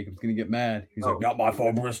 Jacob's going to get mad. He's like, not my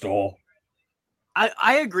fault, Bristol.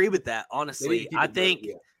 I agree with that, honestly. I think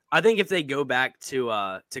if they go back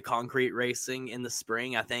to concrete racing in the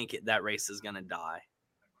spring, I think that race is going to die.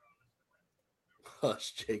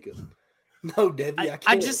 Hush, Jacob. No, Debbie, I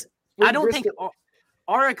can't. I don't think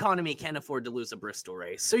our economy can afford to lose a Bristol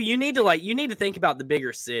race. So you need to think about the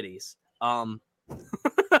bigger cities. What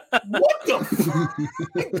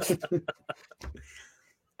the?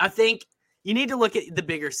 I think you need to look at the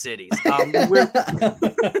bigger cities. Who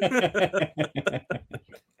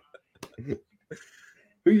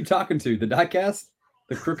are you talking to? The diecast?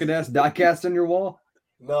 The crooked ass diecast on your wall?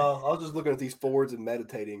 No, I was just looking at these Fords and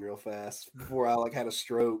meditating real fast before I had a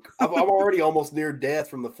stroke. I'm already almost near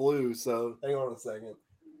death from the flu, so hang on a second.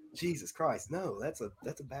 Jesus Christ, no, that's a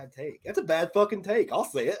bad take. That's a bad fucking take. I'll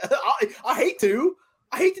say it. I hate to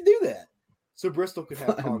do that. So Bristol could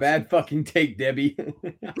have bad fucking take, Debbie.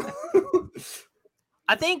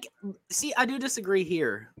 I do disagree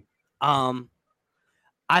here. I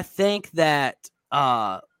think that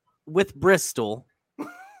with Bristol,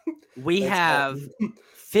 we have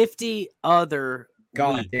 50 other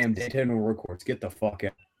goddamn Daytona road course. Get the fuck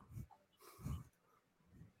out.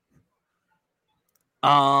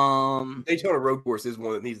 Daytona road course is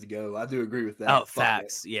one that needs to go. I do agree with that. Oh,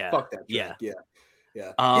 facts. Yeah. Fuck that track. Yeah.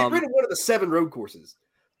 Get rid of one of the 7 road courses.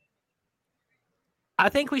 I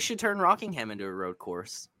think we should turn Rockingham into a road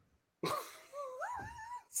course.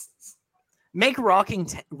 Make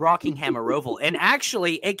Rockingham a roval. And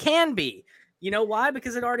actually, it can be. You know why?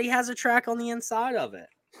 Because it already has a track on the inside of it.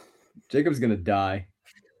 Jacob's going to die.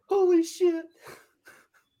 Holy shit.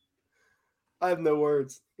 I have no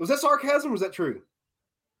words. Was that sarcasm or was that true?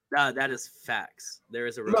 That is facts. There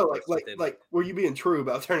is a road course. No, like, were you being true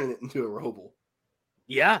about turning it into a roval?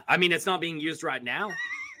 Yeah. I mean, it's not being used right now.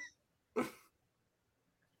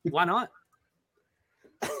 Why not?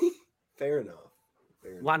 Fair enough.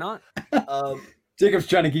 Why not? Jacob's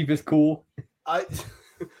trying to keep his cool.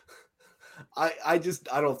 I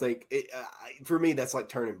don't think it. For me, that's like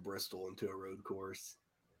turning Bristol into a road course.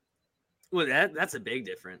 Well, that's a big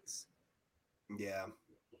difference. Yeah.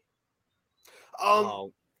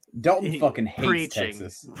 Oh, Dalton fucking hates preaching,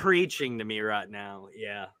 Texas. preaching to me right now.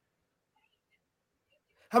 Yeah.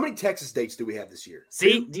 How many Texas dates do we have this year?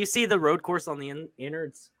 See, 2? do you see the road course on the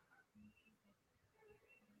innards?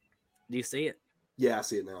 Do you see it? Yeah, I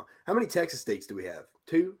see it now. How many Texas dates do we have?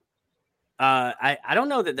 2? I don't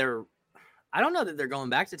know that they're going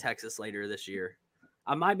back to Texas later this year.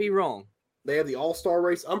 I might be wrong. They have the All-Star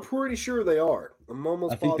race. I'm pretty sure they are. I'm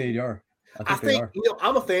almost I think positive. they are. I think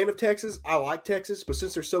I'm a fan of Texas. I like Texas, but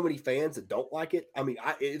since there's so many fans that don't like it, I mean,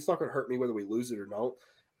 it's not going to hurt me whether we lose it or not.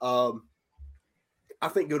 I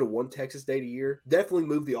think go to one Texas date a year. Definitely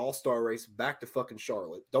move the All-Star race back to fucking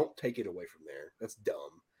Charlotte. Don't take it away from there. That's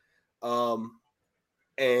dumb.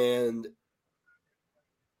 And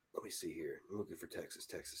let me see here. I'm looking for Texas.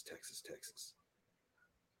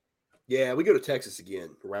 Yeah, we go to Texas again,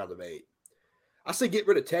 round of 8. I say get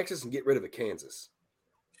rid of Texas and get rid of a Kansas.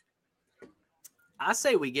 I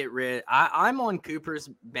say we get rid. I'm on Cooper's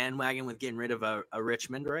bandwagon with getting rid of a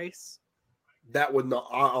Richmond race. That would not.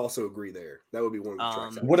 I also agree there. That would be one of the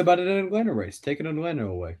tracks. What about an Atlanta race? Take an Atlanta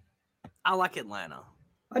away. I like Atlanta.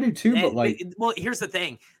 I do too, but well, here's the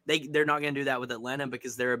thing: they're not going to do that with Atlanta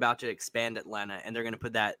because they're about to expand Atlanta, and they're going to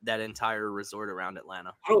put that entire resort around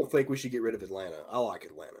Atlanta. I don't think we should get rid of Atlanta. I like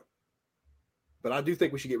Atlanta, but I do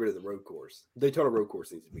think we should get rid of the road course. Daytona road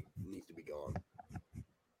course needs to be gone.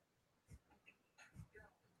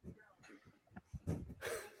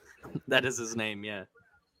 That is his name, yeah.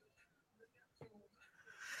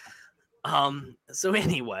 So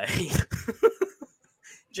anyway,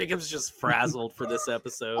 Jacob's just frazzled for this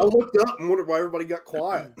episode. I looked up and wondered why everybody got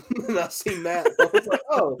quiet. And I seen that. I was like,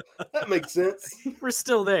 oh, that makes sense. We're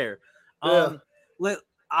still there. Yeah.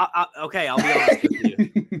 Okay, I'll be honest with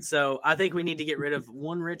you. So I think we need to get rid of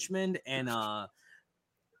one Richmond, and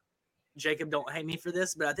Jacob, don't hate me for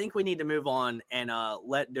this, but I think we need to move on and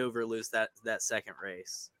let Dover lose that second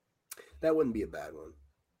race. That wouldn't be a bad one.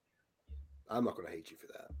 I'm not going to hate you for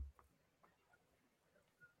that.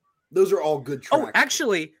 Those are all good tracks. Oh,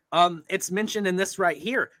 actually, it's mentioned in this right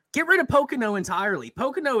here. Get rid of Pocono entirely.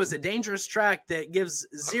 Pocono is a dangerous track that gives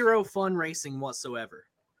zero fun racing whatsoever.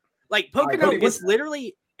 Like, Pocono Cody, is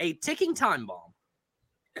literally a ticking time bomb.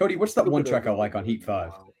 Cody, what's that one track I like on Heat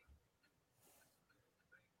 5?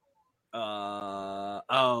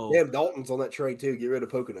 Damn, Dalton's on that train too. Get rid of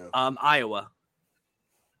Pocono. Iowa.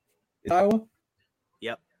 Is Iowa?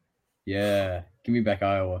 Yep. Yeah, give me back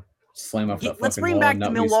Iowa. Slam off that fucking Let's bring wall back and the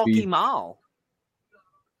not lose Milwaukee speed. Mile.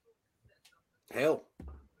 Hell.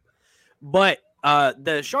 But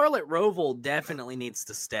the Charlotte Roval definitely needs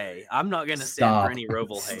to stay. I'm not going to stand for any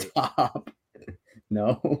Roval hate. Stop.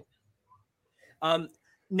 No.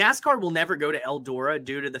 NASCAR will never go to Eldora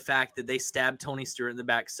due to the fact that they stabbed Tony Stewart in the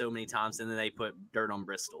back so many times and then they put dirt on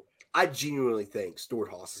Bristol. I genuinely think Stuart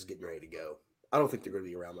Haas is getting ready to go. I don't think they're going to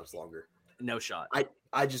be around much longer. No shot.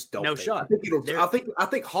 I just don't. No think. shot. I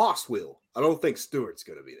think Haas will. I don't think Stewart's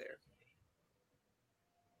going to be there.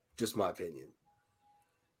 Just my opinion.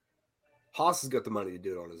 Haas has got the money to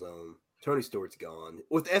do it on his own. Tony Stewart's gone.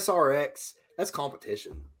 With SRX, that's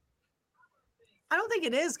competition. I don't think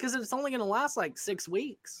it is because it's only going to last like 6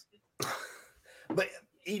 weeks. But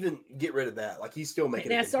even get rid of that. Like, he's still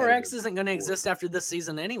making and SRX isn't going to exist after this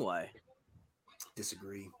season anyway.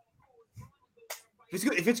 Disagree.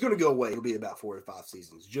 If it's going to go away, it'll be about 4 to 5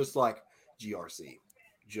 seasons, just like GRC.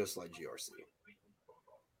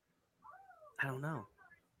 I don't know.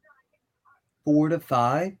 4 to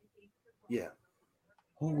 5? Yeah.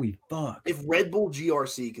 Holy fuck. If Red Bull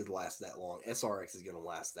GRC could last that long, SRX is going to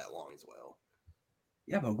last that long as well.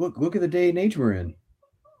 Yeah, but look at the day and age we're in.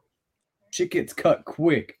 Shit gets cut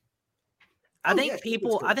quick. I think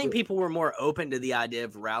people were more open to the idea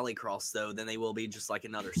of rallycross though than they will be just like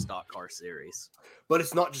another stock car series. But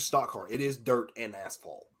it's not just stock car; it is dirt and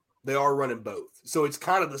asphalt. They are running both, so it's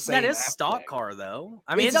kind of the same. That is stock car though.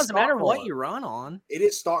 I mean, it doesn't matter what you run on. It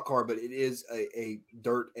is stock car, but it is a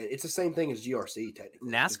dirt, and it's the same thing as GRC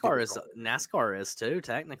technically. NASCAR is too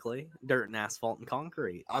technically dirt and asphalt and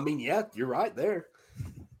concrete. I mean, yeah, you're right there.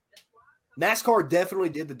 NASCAR definitely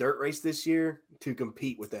did the dirt race this year to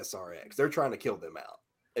compete with SRX. They're trying to kill them out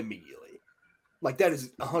immediately. Like, that is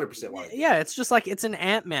 100% why. Yeah, it's just like it's an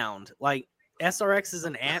ant mound. Like, SRX is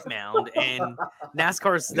an ant mound, and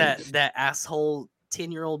NASCAR's that asshole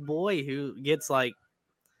 10-year-old boy who gets, like,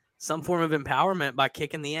 some form of empowerment by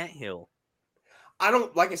kicking the anthill.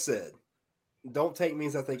 Like I said, don't take me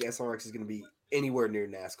as I think SRX is going to be anywhere near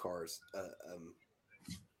NASCAR's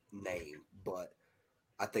name, but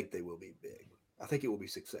I think they will be big. I think it will be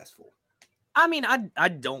successful. I mean, I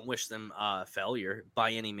don't wish them failure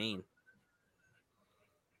by any mean.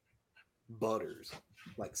 Butters,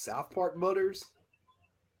 like South Park Butters.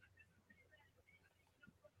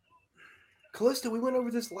 Callista, we went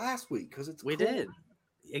over this last week because it's we cool. did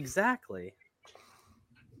exactly.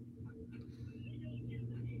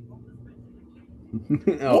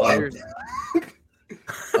 Uh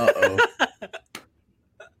oh.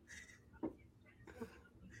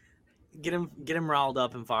 Get him riled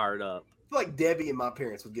up and fired up. I feel like Debbie and my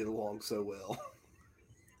parents would get along so well.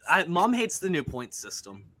 Mom hates the new point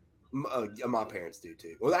system. My parents do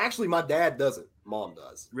too. Well, actually, my dad doesn't. Mom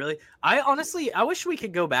does. Really? I wish we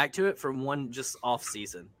could go back to it for one just off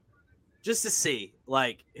season, just to see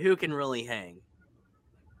like who can really hang.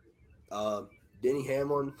 Denny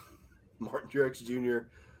Hamlin, Martin Truex Jr.,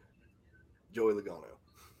 Joey Logano.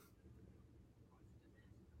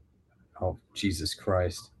 Oh, Jesus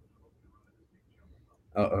Christ.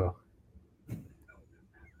 Uh-oh.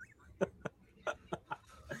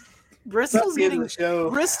 Bristol is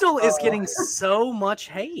getting so much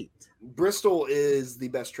hate. Bristol is the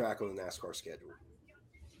best track on the NASCAR schedule.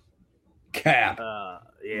 Cap.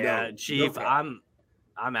 Yeah, No, Chief, no cap.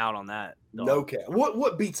 I'm out on that. Dog. No cap.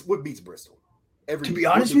 What beats Bristol? To be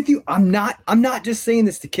honest with you, I'm not just saying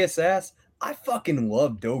this to kiss ass. I fucking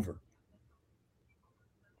love Dover.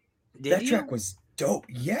 That track was dope.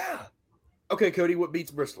 Yeah. Okay, Cody, what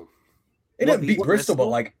beats Bristol? It didn't beat Bristol, but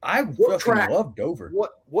like I fucking love Dover.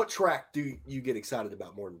 What track do you get excited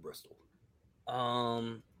about more than Bristol?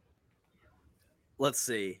 Let's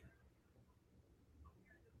see.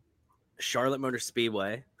 Charlotte Motor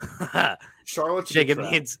Speedway. Charlotte Jacob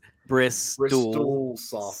needs Bristol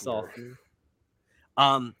softener.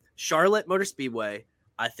 Charlotte Motor Speedway.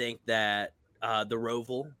 I think that the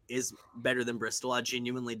Roval is better than Bristol. I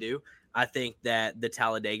genuinely do. I think that the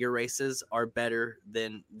Talladega races are better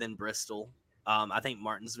than Bristol. I think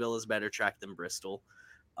Martinsville is a better track than Bristol.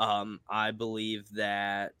 I believe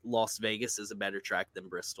that Las Vegas is a better track than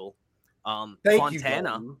Bristol.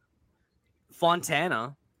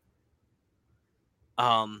 Fontana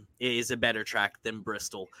is a better track than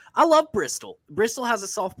Bristol. I love Bristol. Bristol has a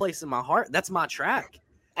soft place in my heart. That's my track.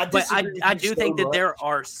 I do think that there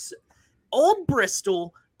are old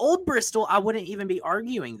Bristol, I wouldn't even be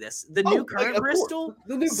arguing this. The new current Bristol,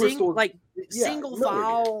 the new Bristol, like single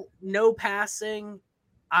file, no passing.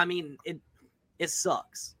 I mean, it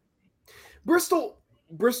sucks. Bristol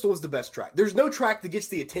is the best track. There's no track that gets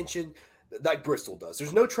the attention like Bristol does.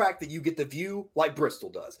 There's no track that you get the view like Bristol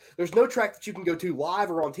does. There's no track that you can go to live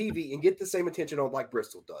or on TV and get the same attention on like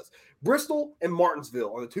Bristol does. Bristol and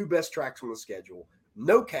Martinsville are the two best tracks on the schedule.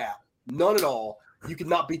 No cap, none at all. You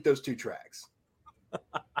cannot beat those two tracks.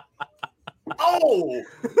 Oh!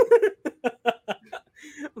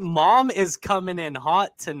 Mom is coming in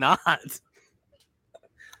hot tonight.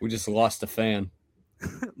 We just lost a fan.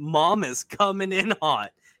 Mom is coming in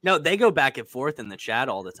hot. No, they go back and forth in the chat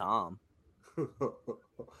all the time.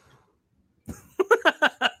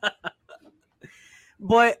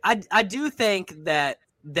 But I do think that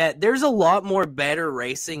there's a lot more better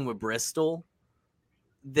racing with Bristol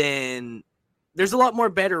than there's a lot more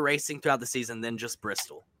better racing throughout the season than just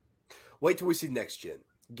Bristol. Wait till we see next gen.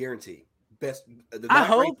 Guarantee. Best. I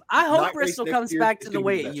hope Bristol comes back to the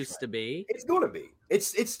way it used to be. It's going to be.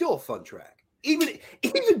 It's still a fun track. Even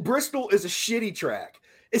Bristol is a shitty track.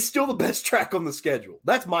 It's still the best track on the schedule.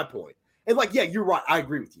 That's my point. And like, yeah, you're right. I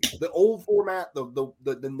agree with you. The old format,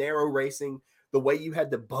 the narrow racing, the way you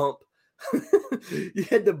had to bump, you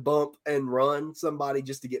had to bump and run somebody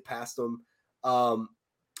just to get past them.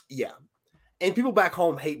 Yeah. And people back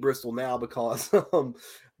home hate Bristol now because of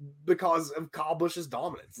Kyle Busch's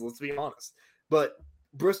dominance. Let's be honest. But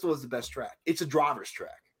Bristol is the best track. It's a driver's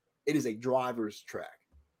track. It is a driver's track.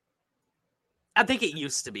 I think it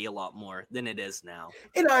used to be a lot more than it is now.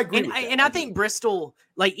 And I agree. And I think Bristol,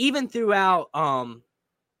 like even throughout, I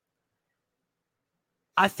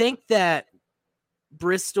think that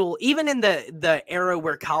Bristol, even in the era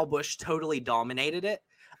where Kyle Busch totally dominated it,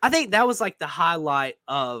 I think that was like the highlight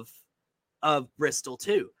of Bristol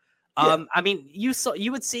too. Yeah. I mean, you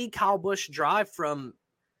would see Kyle Busch drive from,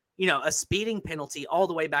 a speeding penalty all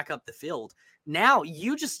the way back up the field. Now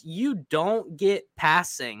you don't get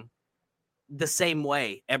passing the same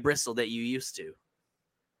way at Bristol that you used to.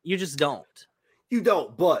 You just don't. You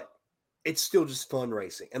don't, but it's still just fun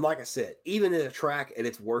racing. And like I said, even in a track at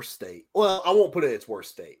its worst state, well, I won't put it in its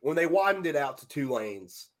worst state. When they widened it out to 2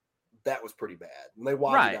 lanes, that was pretty bad. When they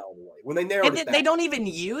widened it out all the way. When they narrowed it back, they don't even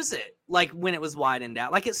use it like when it was widened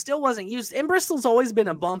out. Like it still wasn't used. And Bristol's always been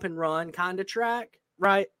a bump and run kind of track,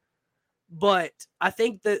 right? But I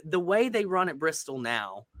think the way they run at Bristol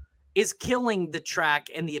now is killing the track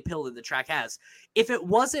and the appeal that the track has. If it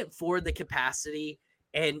wasn't for the capacity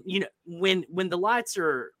and, you know, when the lights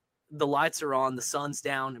are on, the sun's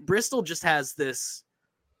down, Bristol just has this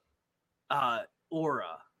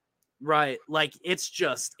aura, right? Like it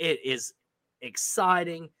is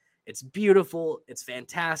exciting. It's beautiful. It's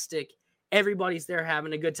fantastic. Everybody's there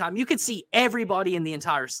having a good time. You could see everybody in the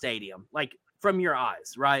entire stadium, like from your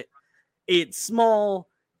eyes, right? It's small,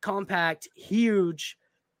 compact, huge.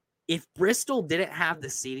 If Bristol didn't have the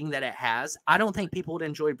seating that it has, I don't think people would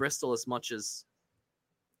enjoy Bristol as much as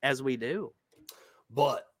we do.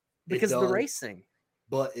 But because of the racing.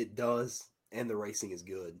 But it does, and the racing is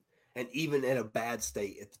good. And even in a bad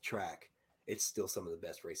state at the track, it's still some of the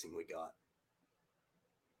best racing we got.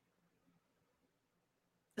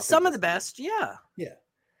 Some of the best, yeah. Yeah.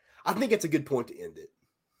 I think it's a good point to end it,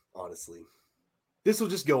 honestly. This will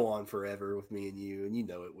just go on forever with me and you, and you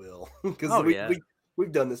know it will. Because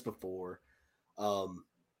we've done this before.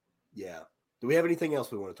 Yeah. Do we have anything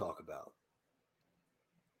else we want to talk about?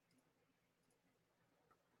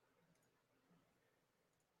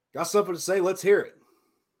 Got something to say? Let's hear it.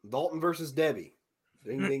 Dalton versus Debbie.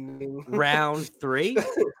 Ding, ding, ding. Round 3?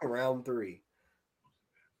 Round 3.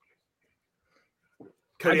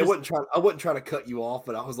 Cody, I wasn't trying to cut you off,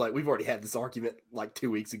 but I was like, we've already had this argument like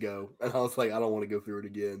 2 weeks ago, and I was like, I don't want to go through it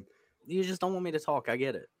again. You just don't want me to talk. I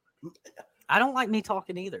get it. I don't like me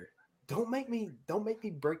talking either. Don't make me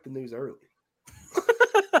break the news early.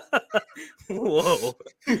 Whoa.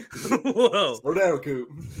 Whoa. Slow down, Coop.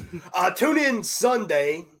 Tune in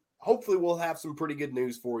Sunday. Hopefully we'll have some pretty good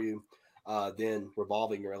news for you. Then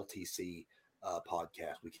revolving your LTC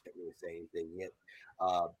podcast. We can't really say anything yet.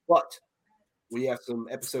 But we have some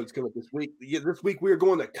episodes coming this week. This week we are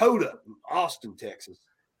going to Coda, Austin, Texas.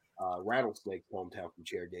 Rattlesnake's hometown from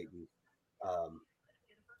Chair Dayton.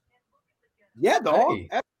 Yeah, dog. Hey.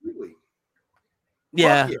 Absolutely.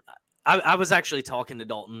 Yeah. I was actually talking to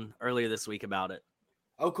Dalton earlier this week about it.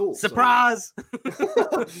 Oh, cool. Surprise.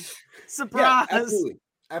 Surprise. Yeah,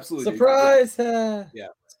 absolutely. Surprise. Yeah.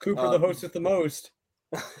 It's Cooper, the host with the most.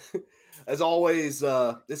 As always,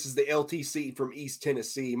 this is the LTC from East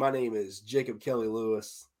Tennessee. My name is Jacob Kelly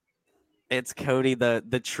Lewis. It's Cody,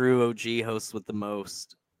 the true OG host with the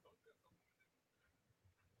most.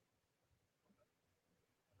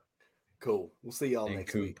 Cool. We'll see y'all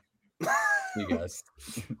next week. See you guys.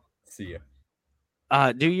 See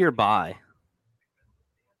ya. Do your bye.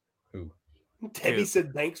 Who? Debbie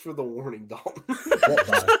said thanks for the warning, Dalton. What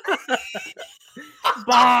bye?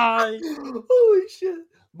 Bye. Holy shit.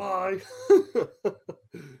 Bye.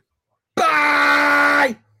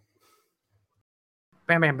 Bye.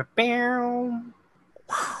 Bam, bam, bam, bam.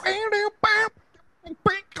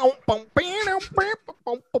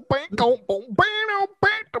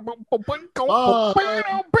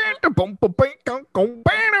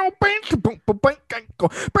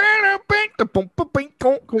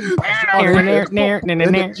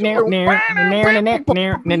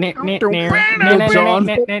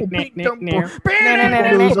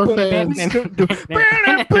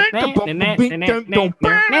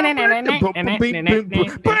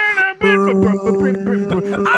 John.